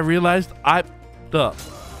moment I realized I f***ed up.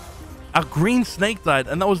 Our green snake died,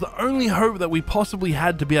 and that was the only hope that we possibly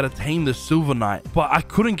had to be able to tame the Silver Knight. But I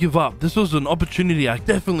couldn't give up. This was an opportunity I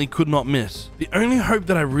definitely could not miss. The only hope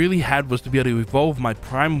that I really had was to be able to evolve my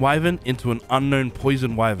Prime Wyvern into an unknown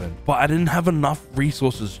Poison Wyvern. But I didn't have enough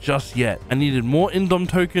resources just yet. I needed more Indom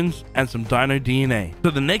tokens and some Dino DNA.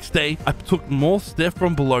 So the next day, I took Morph's Death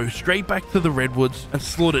from Below straight back to the Redwoods and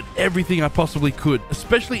slaughtered everything I possibly could,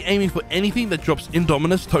 especially aiming for anything that drops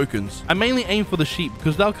Indominus tokens. I mainly aimed for the sheep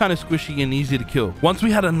because they're kind of squishy and easy to kill. Once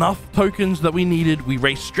we had enough tokens that we needed, we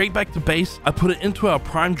raced straight back to base. I put it into our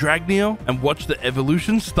Prime Dragneel and watched the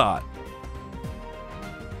evolution start.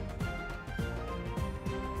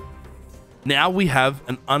 Now we have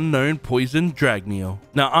an unknown poison Dragneel.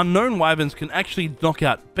 Now unknown wyverns can actually knock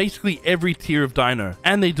out basically every tier of dino,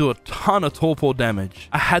 and they do a ton of torpor damage.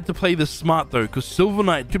 I had to play this smart though, because Silver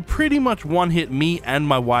Knight could pretty much one-hit me and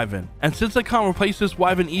my wyvern. And since I can't replace this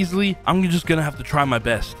wyvern easily, I'm just gonna have to try my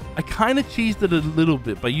best. I kind of cheesed it a little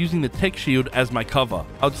bit by using the tech shield as my cover.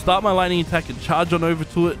 I would start my lightning attack and charge on over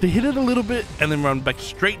to it to hit it a little bit and then run back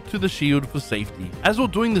straight to the shield for safety. As we're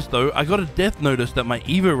doing this though, I got a death notice that my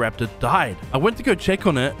Evoraptor died. died. I went to go check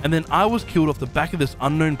on it, and then I was killed off the back of this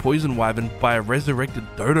unknown poison wyvern by a resurrected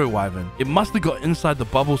dodo wyvern. It must have got inside the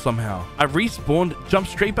bubble somehow. I respawned, jumped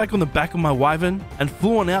straight back on the back of my wyvern, and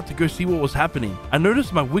flew on out to go see what was happening. I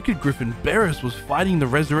noticed my wicked griffin Beerus was fighting the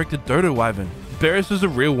resurrected dodo wyvern. Beerus is a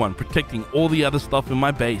real one, protecting all the other stuff in my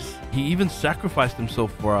base. He even sacrificed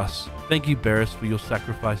himself for us. Thank you, Beerus, for your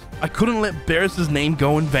sacrifice. I couldn't let Beerus' name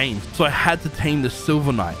go in vain, so I had to tame the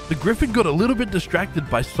Silver Knight. The griffin got a little bit distracted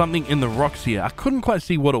by something in the rocks here. I couldn't quite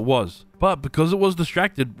see what it was, but because it was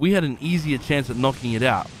distracted, we had an easier chance at knocking it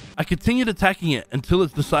out. I continued attacking it until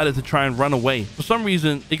it decided to try and run away. For some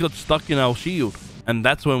reason, it got stuck in our shield, and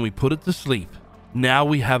that's when we put it to sleep. Now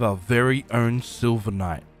we have our very own Silver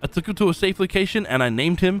Knight. I took him to a safe location and I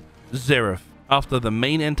named him Zeref, after the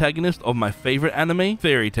main antagonist of my favorite anime,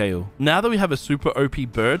 Fairy Tail. Now that we have a super OP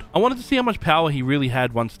bird, I wanted to see how much power he really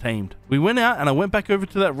had once tamed. We went out and I went back over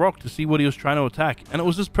to that rock to see what he was trying to attack, and it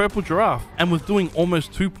was this purple giraffe. And with doing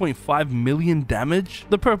almost 2.5 million damage,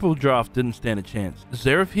 the purple giraffe didn't stand a chance.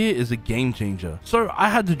 Zeref here is a game changer, so I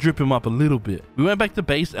had to drip him up a little bit. We went back to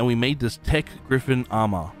base and we made this tech griffin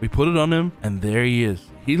armor. We put it on him and there he is.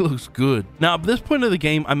 He looks good. Now, at this point of the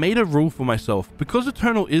game, I made a rule for myself. Because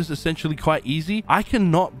Eternal is essentially quite easy, I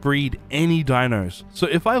cannot breed any dinos. So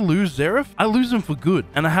if I lose Zeref, I lose him for good,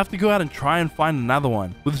 and I have to go out and try and find another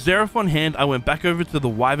one. With Zeref on hand, I went back over to the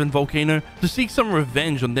Wyvern Volcano to seek some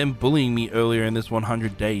revenge on them bullying me earlier in this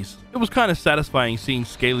 100 days. It was kind of satisfying seeing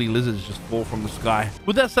scaly lizards just fall from the sky.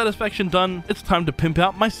 With that satisfaction done, it's time to pimp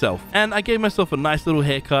out myself, and I gave myself a nice little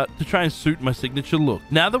haircut to try and suit my signature look.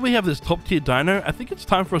 Now that we have this top tier dino, I think it's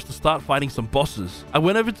time for us to start fighting some bosses. I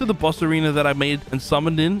went over to the boss arena that I made and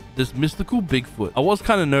summoned in this mystical Bigfoot. I was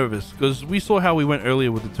kind of nervous because we saw how we went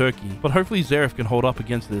earlier with the turkey, but hopefully Zeref can hold up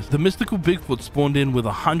against this. The mystical Bigfoot spawned in with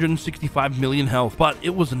 165 million health, but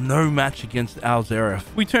it was no match against our Zeref.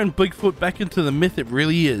 We turned Bigfoot back into the myth it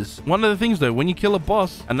really is. One of the things though, when you kill a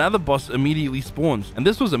boss, another boss immediately spawns, and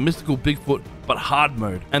this was a mystical Bigfoot but hard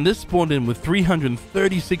mode, and this spawned in with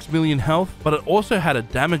 336 million health, but it also had a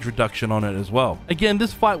damage reduction on it as well. Again,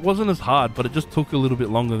 this fight wasn't as hard, but it just took a little bit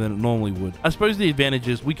longer than it normally would. I suppose the advantage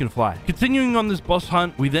is we can fly. Continuing on this boss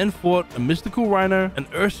hunt, we then fought a mystical rhino, an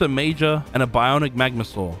Ursa Major, and a bionic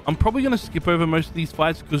Magmasaur. I'm probably going to skip over most of these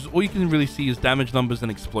fights because all you can really see is damage numbers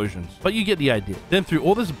and explosions, but you get the idea. Then through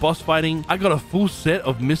all this boss fighting, I got a full set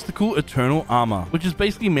of mystical eternal armor, which is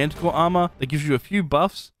basically manticore armor that gives you a few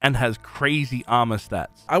buffs and has crazy armor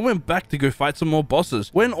stats. I went back to go fight some more bosses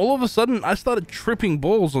when all of a sudden I started tripping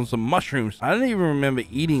balls on some mushrooms. I don't even remember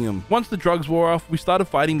eating them. Once the drugs wore off, we started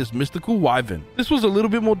fighting this mystical wyvern. This was a little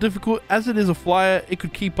bit more difficult as it is a flyer, it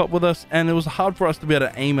could keep up with us, and it was hard for us to be able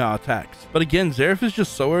to aim our attacks. But again, Zeref is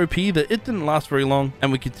just so OP that it didn't last very long,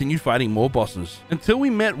 and we continued fighting more bosses until we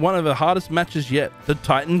met one of the hardest matches yet, the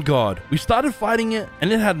Titan God. We started fighting it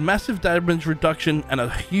and it had massive damage reduction and a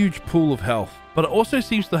huge pool of health, but it also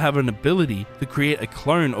seems to have an ability to create a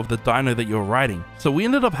clone of the dino that you're riding. So we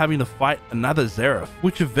ended up having to fight another Zeref,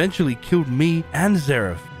 which eventually killed me and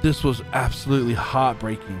Zeref. This was absolutely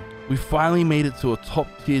heartbreaking. We finally made it to a top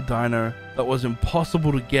tier dino that was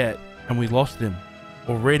impossible to get, and we lost him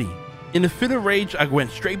already. In a fit of rage, I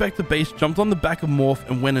went straight back to base, jumped on the back of Morph,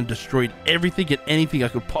 and went and destroyed everything and anything I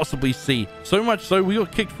could possibly see. So much so, we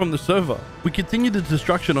got kicked from the server. We continued the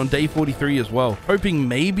destruction on day 43 as well, hoping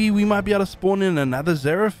maybe we might be able to spawn in another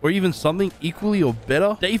Zeref, or even something equally or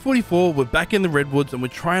better. Day 44, we're back in the Redwoods, and we're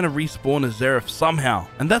trying to respawn a Zeref somehow.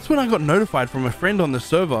 And that's when I got notified from a friend on the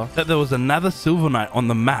server that there was another Silver Knight on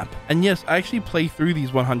the map. And yes, I actually play through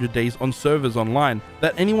these 100 days on servers online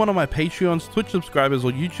that any one of my Patreons, Twitch subscribers,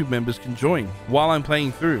 or YouTube members can join while I'm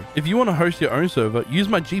playing through. If you want to host your own server, use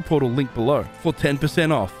my G Portal link below for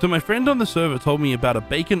 10% off. So my friend on the server told me about a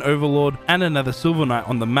Bacon Overlord and another Silver Knight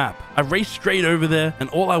on the map. I raced straight over there, and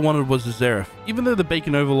all I wanted was a Zeref. Even though the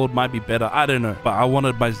Bacon Overlord might be better, I don't know, but I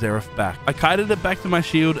wanted my Zeref back. I kited it back to my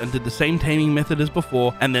shield and did the same taming method as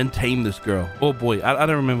before, and then tamed this girl. Oh boy, I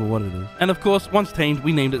don't remember what it is. And of course, once tamed,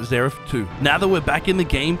 we named it Zeref 2. Now that we're back in the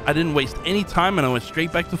game, I didn't waste any time and I went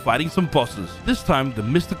straight back to fighting some bosses. This time, the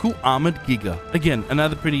mystical armored Giga. Again,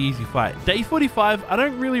 another pretty easy fight. Day 45, I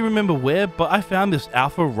don't really remember where, but I found this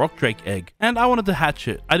alpha rock drake egg, and I wanted to hatch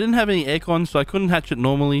it. I didn't have any aircon, so I couldn't hatch it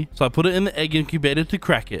normally, so I put it in the egg incubator to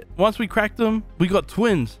crack it. Once we cracked them, we got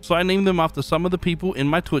twins, so I named them after some of the people in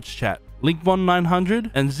my Twitch chat.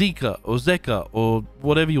 Linkbon900 and Zika or Zeka or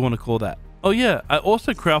whatever you want to call that. Oh yeah, I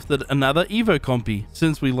also crafted another Evo compy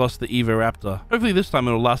since we lost the Evo Raptor. Hopefully this time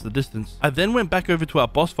it'll last the distance. I then went back over to our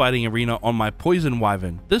boss fighting arena on my Poison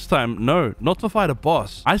Wyvern. This time, no, not to fight a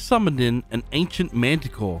boss. I summoned in an Ancient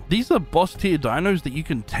Manticore. These are boss tier dinos that you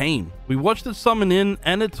can tame. We watched it summon in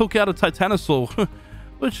and it took out a Titanosaur.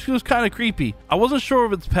 Which was kind of creepy. I wasn't sure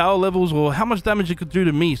of its power levels or how much damage it could do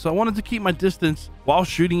to me, so I wanted to keep my distance while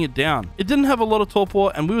shooting it down. It didn't have a lot of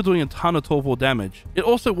torpor and we were doing a ton of torpor damage. It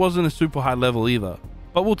also wasn't a super high level either,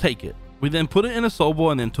 but we'll take it. We then put it in a soul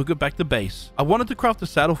ball and then took it back to base. I wanted to craft a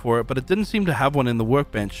saddle for it, but it didn't seem to have one in the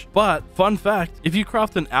workbench. But, fun fact, if you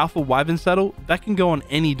craft an alpha wyvern saddle, that can go on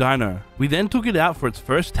any dino. We then took it out for its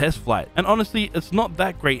first test flight, and honestly, it's not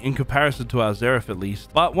that great in comparison to our Zeref at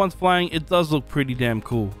least, but once flying, it does look pretty damn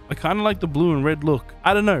cool. I kinda like the blue and red look.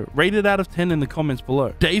 I don't know, rate it out of 10 in the comments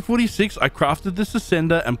below. Day 46, I crafted this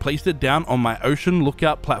ascender and placed it down on my ocean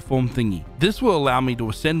lookout platform thingy. This will allow me to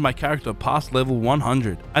ascend my character past level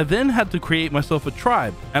 100. I then had to create myself a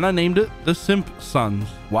tribe, and I named it the Simp Sons.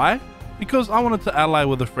 Why? Because I wanted to ally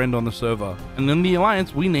with a friend on the server, and in the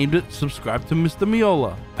alliance we named it Subscribe to Mr.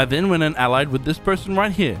 Miola. I then went and allied with this person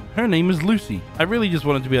right here. Her name is Lucy. I really just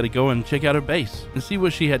wanted to be able to go and check out her base and see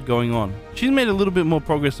what she had going on. She's made a little bit more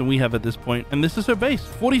progress than we have at this point, and this is her base.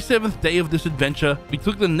 47th day of this adventure, we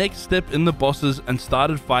took the next step in the bosses and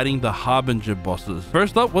started fighting the Harbinger bosses.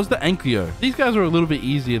 First up was the Ankylo. These guys are a little bit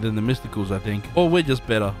easier than the Mysticals, I think, or we're just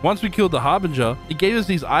better. Once we killed the Harbinger, it gave us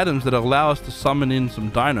these items that allow us to summon in some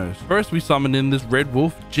dinos. First we summoned in this red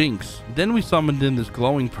wolf Jinx, then we summoned in this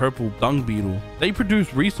glowing purple dung beetle. They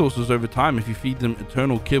produce resources over time if you feed them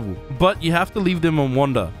eternal kibble, but you have to leave them on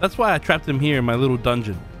wander. That's why I trapped them here in my little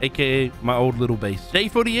dungeon, aka my old little base. Day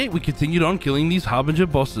 48, we continued on killing these Harbinger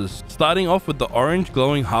bosses, starting off with the orange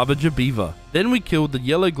glowing Harbinger Beaver. Then we killed the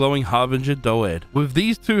yellow glowing Harbinger Doed. With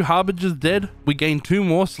these two Harbingers dead, we gained 2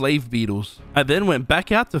 more slave beetles. I then went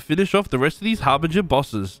back out to finish off the rest of these Harbinger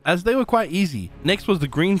bosses, as they were quite easy. Next was the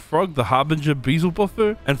green frog, the Harbinger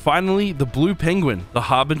Beelzebuffer, and finally the blue penguin, the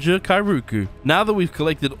Harbinger Kairuku. Now that we've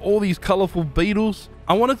collected all these colorful beetles,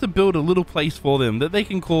 I wanted to build a little place for them that they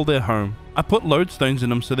can call their home. I put lodestones in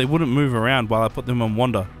them so they wouldn't move around while I put them on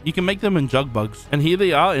wander. You can make them in jug bugs, and here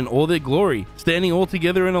they are in all their glory, standing all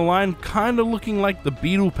together in a line, kinda looking like the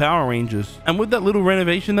Beetle Power Rangers. And with that little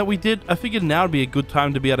renovation that we did, I figured now would be a good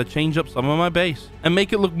time to be able to change up some of my base and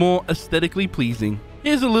make it look more aesthetically pleasing.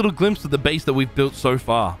 Here's a little glimpse of the base that we've built so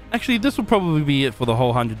far. Actually, this will probably be it for the whole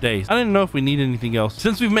 100 days. I don't know if we need anything else.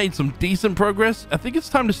 Since we've made some decent progress, I think it's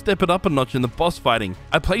time to step it up a notch in the boss fighting.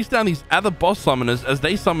 I placed down these other boss summoners as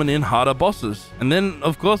they summon in harder bosses. And then,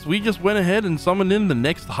 of course, we just went ahead and summoned in the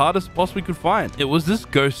next hardest boss we could find. It was this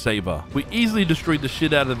Ghost Saber. We easily destroyed the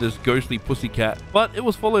shit out of this ghostly pussycat, but it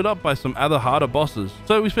was followed up by some other harder bosses.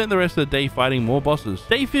 So we spent the rest of the day fighting more bosses.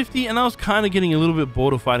 Day 50, and I was kind of getting a little bit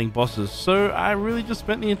bored of fighting bosses, so I really just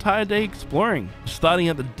spent the entire day exploring. Starting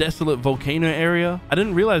at the desolate volcano area, I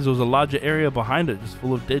didn't realize there was a larger area behind it just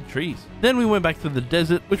full of dead trees. Then we went back to the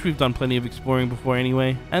desert, which we've done plenty of exploring before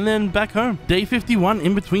anyway, and then back home. Day 51,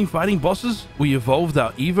 in between fighting bosses, we evolved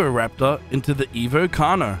our Evo Raptor into the Evo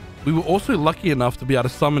Carno. We were also lucky enough to be able to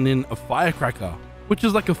summon in a Firecracker, which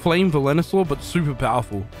is like a flame Velonosaur but super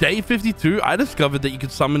powerful. Day 52, I discovered that you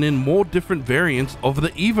could summon in more different variants of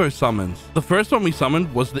the Evo summons. The first one we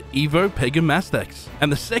summoned was the Evo Pegamastex, and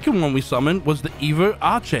the second one we summoned was the Evo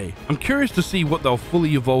Arche. I'm curious to see what they'll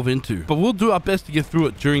fully evolve into, but we'll do our best to get through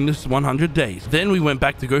it during this 100 days. Then we went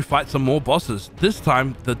back to go fight some more bosses, this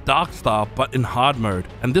time the Dark Star but in hard mode,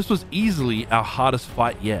 and this was easily our hardest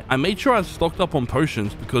fight yet. I made sure I stocked up on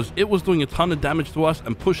potions because it was doing a ton of damage to us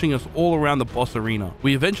and pushing us all around the boss arena.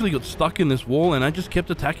 We eventually got stuck in this wall and I just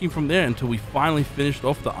kept attacking from there until we finally finished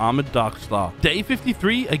off the armored Dark Star. Day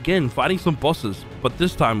 53, again fighting some bosses, but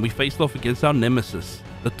this time we faced off against our nemesis,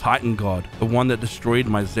 the Titan God, the one that destroyed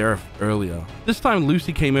my Zeref earlier. This time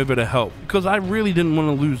Lucy came over to help because I really didn't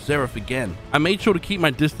want to lose Zeref again. I made sure to keep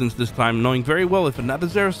my distance this time, knowing very well if another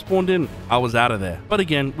Zeref spawned in, I was out of there. But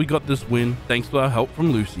again, we got this win thanks to our help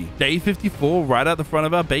from Lucy. Day 54, right at the front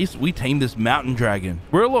of our base, we tamed this mountain dragon.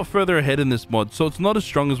 We're a lot further ahead in this mod, so it's not as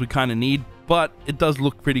strong as we kind of need, but it does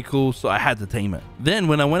look pretty cool, so I had to tame it. Then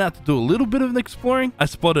when I went out to do a little bit of exploring, I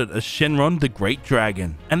spotted a Shenron the Great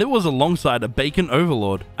Dragon, and it was alongside a Bacon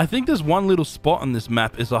Overlord. I think there's one little spot on this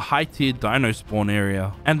map is a high tier dino spawn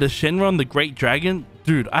area, and the Shenron the Great Dragon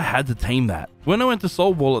Dude, I had to tame that. When I went to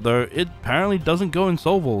Soul Ball it though, it apparently doesn't go in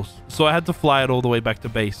Soul Balls, so I had to fly it all the way back to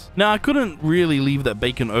base. Now I couldn't really leave that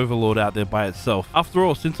Bacon Overlord out there by itself. After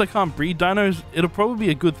all, since I can't breed dinos, it'll probably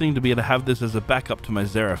be a good thing to be able to have this as a backup to my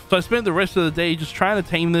Xerath. So I spent the rest of the day just trying to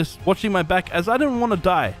tame this, watching my back as I didn't want to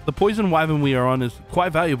die. The poison wyvern we are on is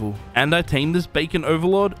quite valuable, and I tamed this Bacon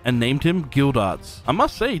Overlord and named him Guildarts. I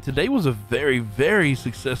must say, today was a very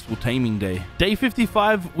successful taming day. Day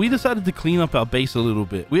 55, we decided to clean up our base a little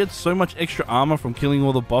bit. We had so much extra armor from killing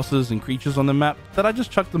all the bosses and creatures on the map that I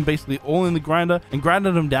just chucked them basically all in the grinder and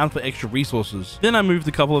grinded them down for extra resources. Then I moved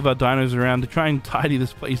a couple of our dinos around to try and tidy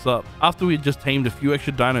this place up after we had just tamed a few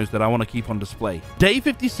extra dinos that I want to keep on display. Day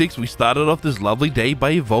 56, we started off this lovely day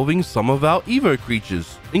by evolving some of our Evo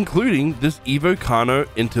creatures, including this Evo Carno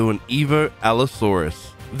into an Evo Allosaurus.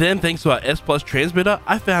 Then, thanks to our S+ transmitter,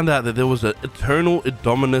 I found out that there was an Eternal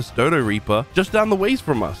Indominus Dodo Reaper just down the ways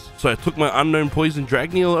from us. So I took my unknown poison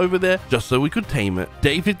Dragneel over there just so we could tame it.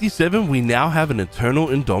 Day 57, we now have an Eternal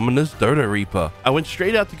Indominus Dodo Reaper. I went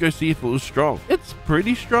straight out to go see if it was strong. It's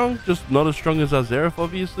pretty strong, just not as strong as our Xerath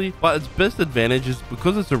obviously, but its best advantage is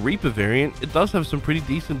because it's a Reaper variant, it does have some pretty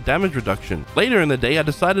decent damage reduction. Later in the day, I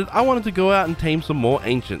decided I wanted to go out and tame some more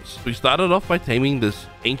ancients. We started off by taming this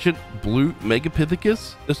ancient blue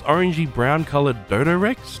Megapithecus, this orangey brown colored Dodo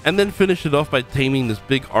Rex, and then finished it off by taming this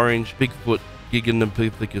big orange Bigfoot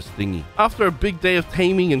Gigantopithecus thingy. After a big day of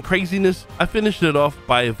taming and craziness, I finished it off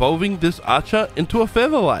by evolving this archer into a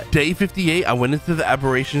Featherlight. Day 58, I went into the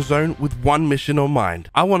aberration zone with one mission on mind.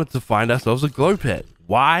 I wanted to find ourselves a glow pet.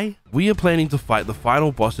 Why? We are planning to fight the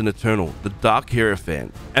final boss in Eternal, the Dark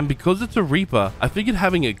Hierophant. And because it's a Reaper, I figured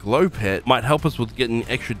having a glow pet might help us with getting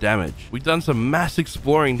extra damage. We've done some mass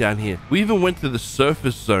exploring down here. We even went to the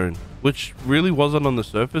surface zone, which really wasn't on the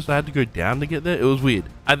surface. I had to go down to get there. It was weird.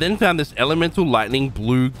 I then found this elemental lightning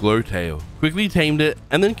blue glowtail, quickly tamed it,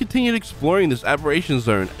 and then continued exploring this aberration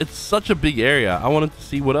zone. It's such a big area. I wanted to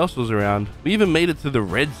see what else was around. We even made it to the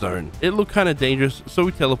red zone. It looked kind of dangerous, so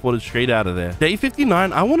we teleported straight out of there. Day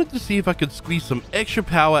 59, I wanted to see if I could squeeze some extra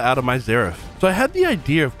power out of my Xerath. So I had the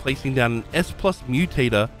idea of placing down an S+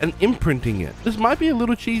 mutator and imprinting it. This might be a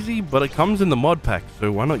little cheesy, but it comes in the mod pack,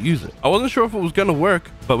 so why not use it? I wasn't sure if it was going to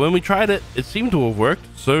work, but when we tried it, it seemed to have worked,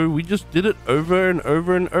 so we just did it over and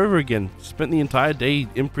over and over again. Spent the entire day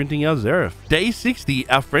imprinting our Xerath. Day 60,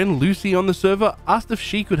 our friend Lucy on the server asked if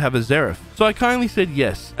she could have a Xerath, so I kindly said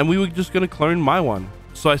yes, and we were just going to clone my one.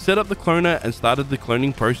 So I set up the cloner and started the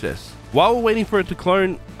cloning process. While we're waiting for it to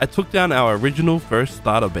clone, I took down our original first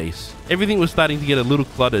starter base. Everything was starting to get a little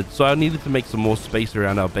cluttered, so I needed to make some more space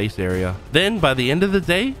around our base area. Then, by the end of the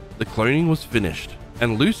day, the cloning was finished,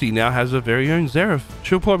 and Lucy now has her very own Xerath.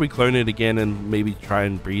 She'll probably clone it again and maybe try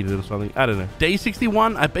and breed it or something. I don't know. Day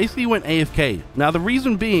 61, I basically went AFK. Now, the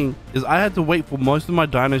reason being is I had to wait for most of my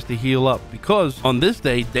dinos to heal up, because on this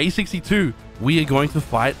day, day 62, we are going to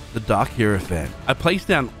fight the Dark Hierophant. I placed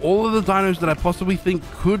down all of the dinos that I possibly think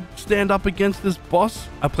could stand up against this boss.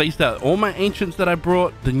 I placed out all my ancients that I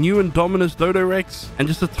brought, the new Indominus Dodo Rex, and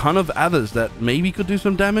just a ton of others that maybe could do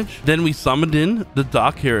some damage. Then we summoned in the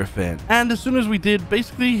Dark Hierophant. And as soon as we did,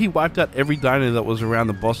 basically he wiped out every dino that was around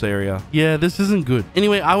the boss area. Yeah, this isn't good.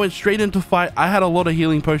 Anyway, I went straight into fight. I had a lot of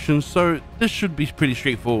healing potions, so this should be pretty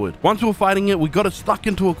straightforward. Once we were fighting it, we got it stuck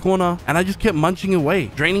into a corner, and I just kept munching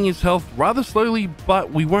away, draining his health rather slowly,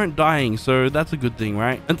 but we weren't dying, so that's a good thing,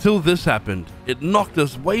 right? Until this happened. It knocked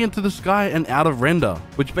us way into the sky and out of render,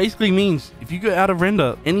 which basically means if you go out of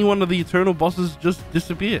render, any one of the Eternal bosses just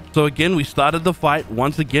disappear. So again, we started the fight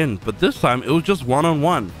once again, but this time it was just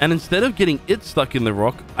one-on-one. And instead of getting it stuck in the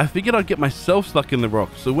rock, I figured I'd get myself stuck in the rock,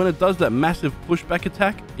 so when it does that massive pushback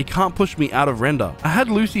attack, it can't push me out of render. I had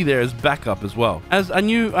Lucy there as backup as well, as I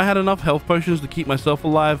knew I had enough health potions to keep myself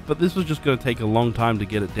alive, but this was just going to take a long time to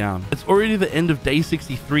get it down. It's already the end of day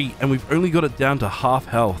 63, and we've only got it down to half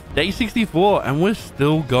health. Day 64, and we're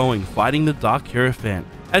still going, fighting the Dark Hierophant.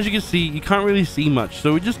 As you can see, you can't really see much,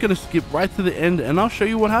 so we're just going to skip right to the end and I'll show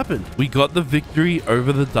you what happened. We got the victory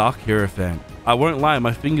over the Dark Hierophant. I won't lie,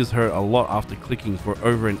 my fingers hurt a lot after clicking for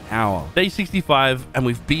over an hour. Day 65, and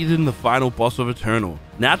we've beaten the final boss of Eternal.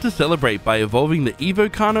 Now to celebrate by evolving the Evo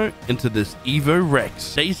Carno into this Evo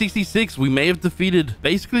Rex. Day 66, we may have defeated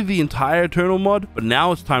basically the entire Eternal mod, but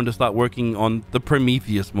now it's time to start working on the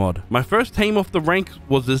Prometheus mod. My first tame off the rank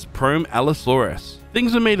was this Prome Allosaurus.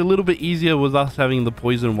 Things are made a little bit easier with us having the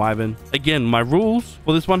poison wyvern. Again, my rules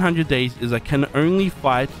for this 100 days is I can only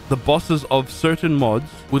fight the bosses of certain mods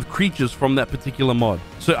with creatures from that particular mod.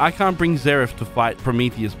 So I can't bring Xerath to fight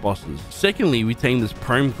Prometheus bosses. Secondly, we tamed this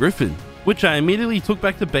Prome Griffin, which I immediately took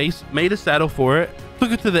back to base, made a saddle for it,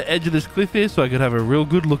 took it to the edge of this cliff here so I could have a real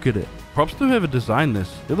good look at it. Props to whoever designed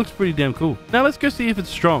this. It looks pretty damn cool. Now let's go see if it's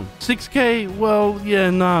strong. 6k, well, yeah,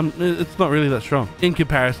 nah, it's not really that strong in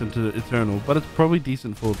comparison to Eternal, but it's probably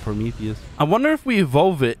decent for Prometheus. I wonder if we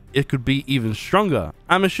evolve it, it could be even stronger.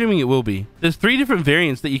 I'm assuming it will be. There's 3 different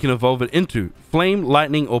variants that you can evolve it into: Flame,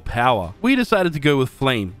 Lightning, or Power. We decided to go with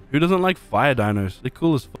Flame. Who doesn't like fire dinos? They're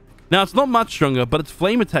cool as fuck. Now, it's not much stronger, but its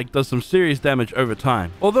flame attack does some serious damage over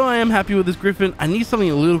time. Although I am happy with this griffin, I need something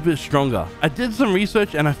a little bit stronger. I did some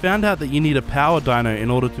research and I found out that you need a power dino in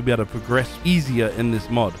order to be able to progress easier in this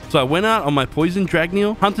mod. So I went out on my poison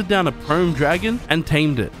dragneel, hunted down a prome dragon, and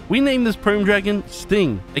tamed it. We named this prome dragon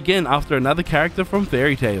Sting, again after another character from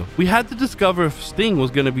Fairy Tail. We had to discover if Sting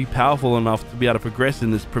was going to be powerful enough to be able to progress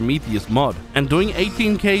in this Prometheus mod. And doing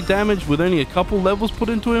 18k damage with only a couple levels put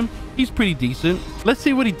into him, he's pretty decent. Let's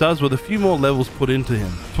see what he does with a few more levels put into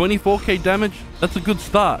him. 24k damage, that's a good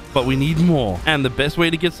start, but we need more. And the best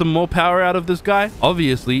way to get some more power out of this guy,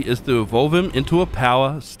 obviously, is to evolve him into a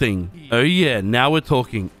power Sting. Oh yeah, now we're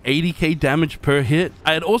talking. 80k damage per hit.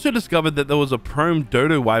 I had also discovered that there was a prome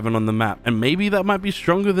dodo wyvern on the map, and maybe that might be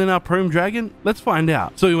stronger than our prome dragon. Let's find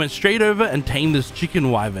out. So we went straight over and tamed this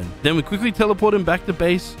chicken wyvern. Then we quickly teleported him back to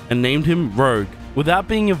base and named him Rogue. Without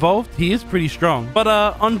being evolved, he is pretty strong. But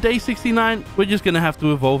on day 69, we're just going to have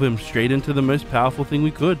to evolve him straight into the most powerful thing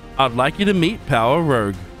we could. I'd like you to meet Power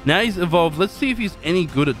Rogue. Now he's evolved, let's see if he's any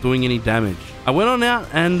good at doing any damage. I went on out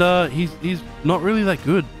and he's not really that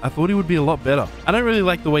good. I thought he would be a lot better. I don't really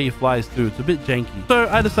like the way he flies too. It's a bit janky. So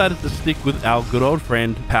I decided to stick with our good old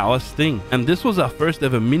friend Power Sting. And this was our first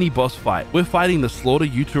ever mini boss fight. We're fighting the Slaughter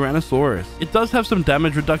U Tyrannosaurus. It does have some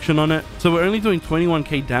damage reduction on it, so we're only doing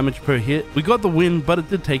 21k damage per hit. We got the win, but it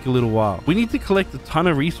did take a little while. We need to collect a ton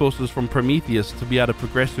of resources from Prometheus to be able to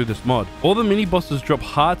progress through this mod. All the mini bosses drop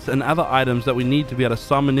hearts and other items that we need to be able to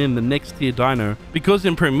summon in the next tier dino, because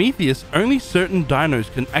in Prometheus only certain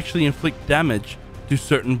dinos can actually inflict damage to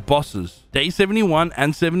certain bosses. Day 71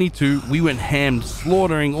 and 72, we went ham,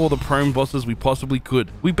 slaughtering all the prone bosses we possibly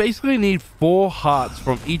could. We basically need 4 hearts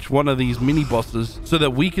from each one of these mini bosses so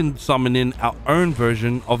that we can summon in our own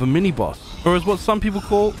version of a mini boss, or as what some people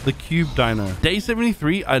call the cube dino. Day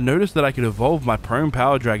 73, I noticed that I could evolve my prone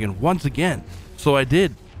power dragon once again, so I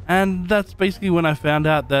did. And that's basically when I found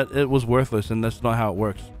out that it was worthless, and that's not how it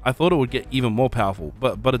works. I thought it would get even more powerful,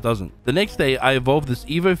 but it doesn't. The next day, I evolved this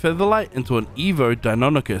Evo Featherlight into an Evo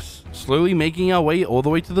Deinonychus, slowly making our way all the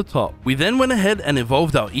way to the top. We then went ahead and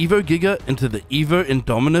evolved our Evo Giga into the Evo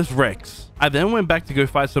Indominus Rex. I then went back to go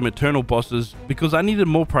fight some Eternal bosses because I needed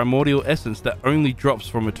more Primordial Essence that only drops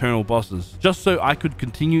from Eternal bosses, just so I could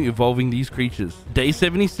continue evolving these creatures. Day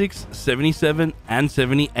 76, 77, and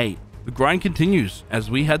 78. The grind continues as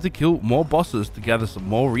we had to kill more bosses to gather some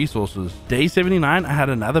more resources. Day 79, I had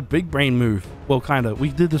another big brain move. Well, kinda, we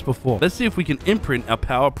did this before. Let's see if we can imprint our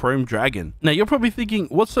power prone dragon. Now you're probably thinking,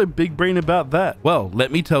 what's so big brain about that? Well,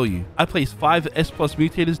 let me tell you. I placed 5 S+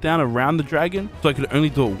 mutators down around the dragon so I could only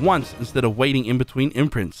do it once instead of waiting in between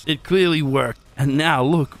imprints. It clearly worked. And now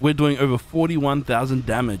look, we're doing over 41,000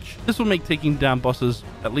 damage. This will make taking down bosses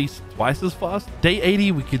at least twice as fast. Day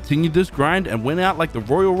 80, we continued this grind and went out like the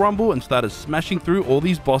Royal Rumble and started smashing through all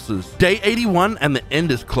these bosses. Day 81, and the end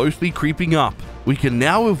is closely creeping up. We can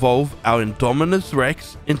now evolve our Indominus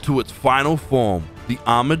Rex into its final form, the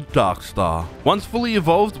Armored Darkstar. Once fully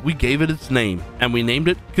evolved, we gave it its name, and we named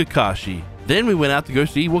it Kakashi. Then we went out to go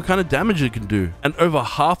see what kind of damage it can do, and over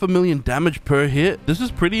 500,000 damage per hit. This is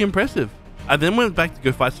pretty impressive. I then went back to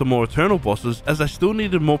go fight some more Eternal bosses as I still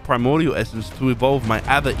needed more Primordial Essence to evolve my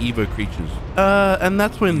other Evo creatures. And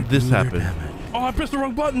that's when this happened. Oh, I pressed the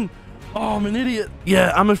wrong button! Oh, I'm an idiot.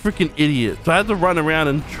 Yeah, I'm a freaking idiot. So I had to run around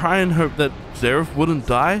and try and hope that Zeref wouldn't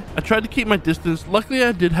die. I tried to keep my distance. Luckily,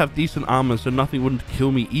 I did have decent armor, so nothing wouldn't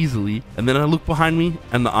kill me easily. And then I looked behind me,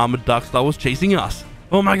 and the Armored Darkstar was chasing us.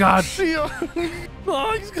 Oh my god.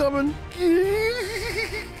 Oh, he's coming.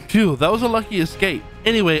 Phew, that was a lucky escape.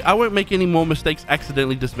 Anyway, I won't make any more mistakes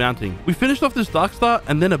accidentally dismounting. We finished off this Darkstar,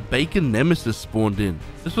 and then a Bacon Nemesis spawned in.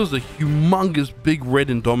 This was a humongous big red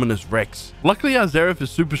Indominus Rex. Luckily, our Zeref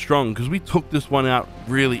is super strong because we took this one out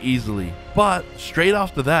really easily. But straight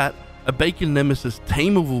after that, a Bacon Nemesis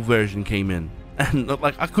tameable version came in. And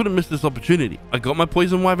like, I couldn't miss this opportunity. I got my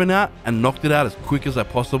Poison Wyvern out and knocked it out as quick as I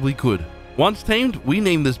possibly could. Once tamed, we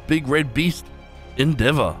named this big red beast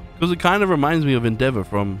Endeavor, because it kind of reminds me of Endeavor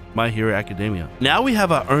from My Hero Academia. Now we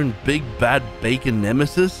have our own big bad Bacon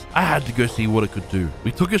Nemesis. I had to go see what it could do.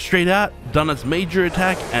 We took it straight out, done its major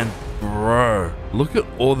attack, and bro, look at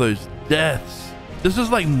all those deaths. This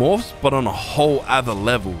is like Morphs, but on a whole other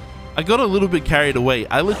level. I got a little bit carried away.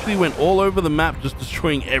 I literally went all over the map just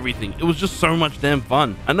destroying everything. It was just so much damn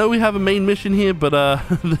fun. I know we have a main mission here, but I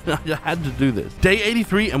had to do this. Day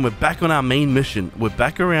 83, and we're back on our main mission. We're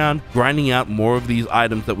back around grinding out more of these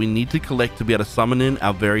items that we need to collect to be able to summon in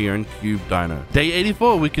our very own cube dino. Day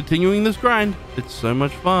 84, we're continuing this grind. It's so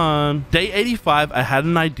much fun. Day 85, I had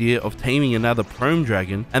an idea of taming another Prome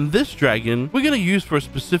dragon, and this dragon we're going to use for a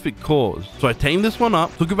specific cause. So I tamed this one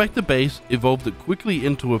up, took it back to base, evolved it quickly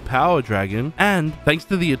into a power dragon, and thanks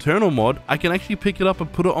to the Eternal mod, I can actually pick it up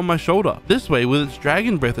and put it on my shoulder. This way, with its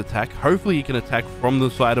dragon breath attack, hopefully it can attack from the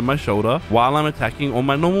side of my shoulder while I'm attacking on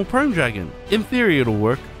my normal Prome dragon. In theory, it'll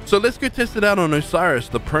work. So let's go test it out on Osiris,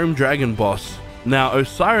 the Prome dragon boss. Now,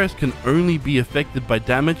 Osiris can only be affected by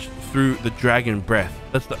damage through the dragon breath.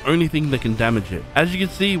 That's the only thing that can damage it. As you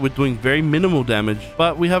can see, we're doing very minimal damage,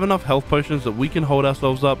 but we have enough health potions that we can hold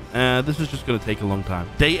ourselves up, and this is just going to take a long time.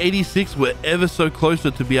 Day 86, we're ever so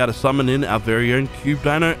closer to be able to summon in our very own cube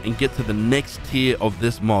dino and get to the next tier of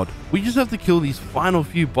this mod. We just have to kill these final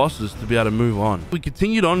few bosses to be able to move on. We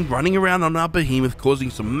continued on running around on our behemoth, causing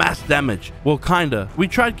some mass damage. Well, kinda. We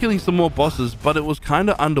tried killing some more bosses, but it was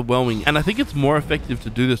kinda underwhelming, and I think it's more effective to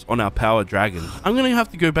do this on our power dragons. I'm gonna have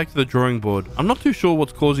to go back to the drawing board. I'm not too sure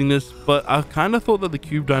what's causing this, but I kind of thought that the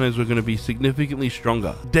cube dinos were going to be significantly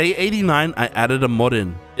stronger. Day 89, I added a mod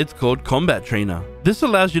in. It's called Combat Trainer. This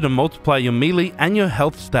allows you to multiply your melee and your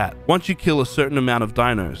health stat once you kill a certain amount of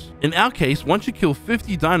dinos. In our case, once you kill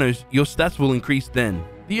 50 dinos, your stats will increase then.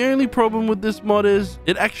 The only problem with this mod is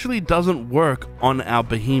it actually doesn't work on our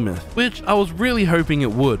behemoth, which I was really hoping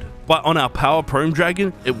it would. But on our power Prome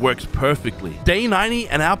dragon, it works perfectly. Day 90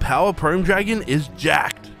 and our power Prome dragon is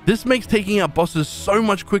jacked. This makes taking out bosses so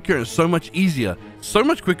much quicker and so much easier. So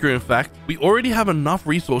much quicker, in fact, we already have enough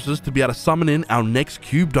resources to be able to summon in our next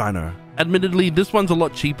cube dino. Admittedly, this one's a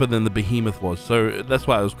lot cheaper than the behemoth was, so that's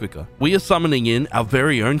why it was quicker. We are summoning in our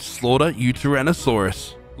very own Slaughter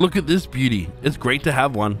Tyrannosaurus. Look at this beauty. It's great to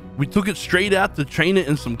have one. We took it straight out to train it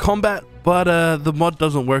in some combat, but the mod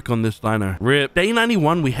doesn't work on this dino. RIP. Day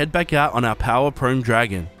 91, we head back out on our power Prome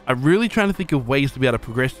dragon. I'm really trying to think of ways to be able to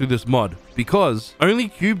progress through this mod, because only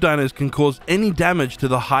cube dinos can cause any damage to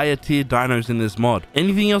the higher tier dinos in this mod.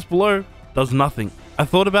 Anything else below does nothing. I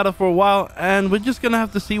thought about it for a while, and we're just gonna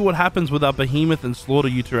have to see what happens with our behemoth and Slaughter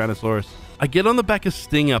Tyrannosaurus. I get on the back of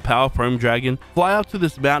Sting, our power Prome dragon, fly up to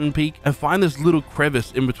this mountain peak, and find this little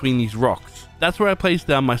crevice in between these rocks. That's where I place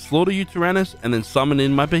down my Slaughter Tyrannus and then summon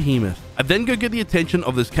in my behemoth. I then go get the attention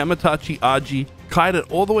of this Kamatachi RG, kite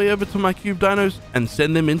it all the way over to my cube dinos, and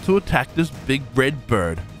send them in to attack this big red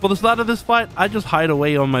bird. For the start of this fight, I just hide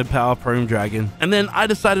away on my power Prome dragon, and then I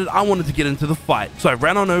decided I wanted to get into the fight. So I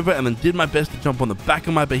ran on over and then did my best to jump on the back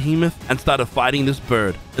of my behemoth and started fighting this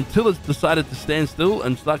bird, until it decided to stand still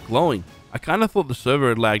and start glowing. I kind of thought the server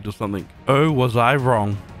had lagged or something. Oh, was I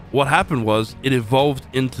wrong. What happened was, it evolved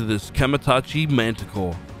into this Kamatachi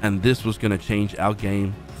Manticore, and this was going to change our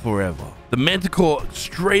game forever. The Manticore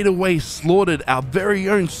straight away slaughtered our very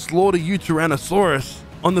own Slaughter Tyrannosaurus.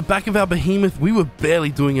 On the back of our behemoth, we were barely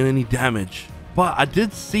doing any damage. But I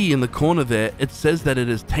did see in the corner there, it says that it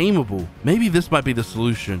is tameable. Maybe this might be the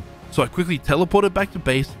solution. So I quickly teleported back to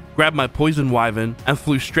base, grabbed my poison wyvern, and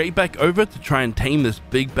flew straight back over to try and tame this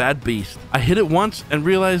big bad beast. I hit it once and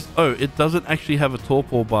realized, oh, it doesn't actually have a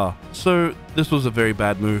torpor bar. So this was a very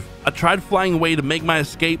bad move. I tried flying away to make my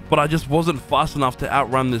escape, but I just wasn't fast enough to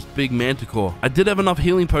outrun this big Manticore. I did have enough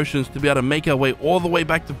healing potions to be able to make our way all the way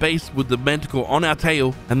back to base with the Manticore on our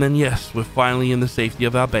tail, and then yes, we're finally in the safety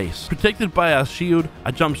of our base. Protected by our shield,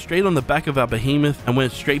 I jumped straight on the back of our behemoth and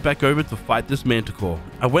went straight back over to fight this Manticore.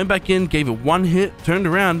 I went back in, gave it one hit, turned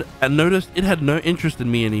around, and noticed it had no interest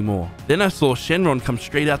in me anymore. Then I saw Shenron come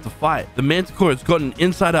straight out to fight. The Manticore has gotten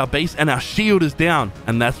inside our base and our shield is down,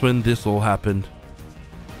 and that's when this all happened.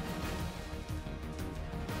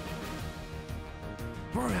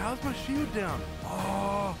 Bro, how's my shield down?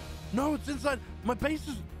 Oh, no, it's inside. My base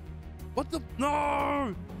is... What the...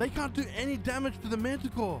 No! They can't do any damage to the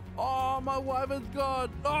Manticore. Oh, my wyvern's gone.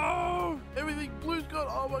 No! Everything blue's gone.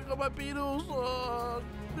 Oh my god, my beetles. Oh,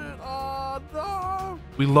 shit. Oh, no!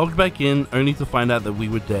 We logged back in only to find out that we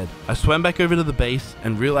were dead. I swam back over to the base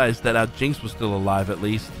and realized that our Jinx was still alive at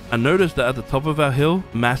least. I noticed that at the top of our hill,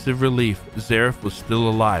 massive relief, Xerath was still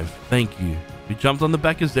alive. Thank you. We jumped on the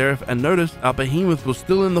back of Xerath and noticed our behemoth was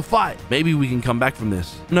still in the fight. Maybe we can come back from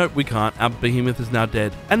this. Nope, we can't. Our behemoth is now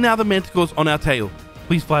dead. And now the Manticore's on our tail.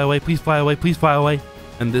 Please fly away, please fly away, please fly away.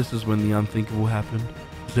 And this is when the unthinkable happened.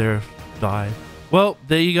 Xerath died. Well,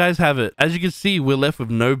 there you guys have it. As you can see, we're left with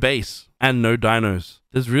no base. and no dinos.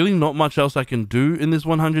 There's really not much else I can do in this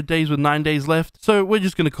 100 days with 9 days left, so we're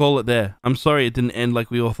just gonna call it there. I'm sorry it didn't end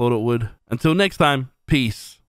like we all thought it would. Until next time, peace.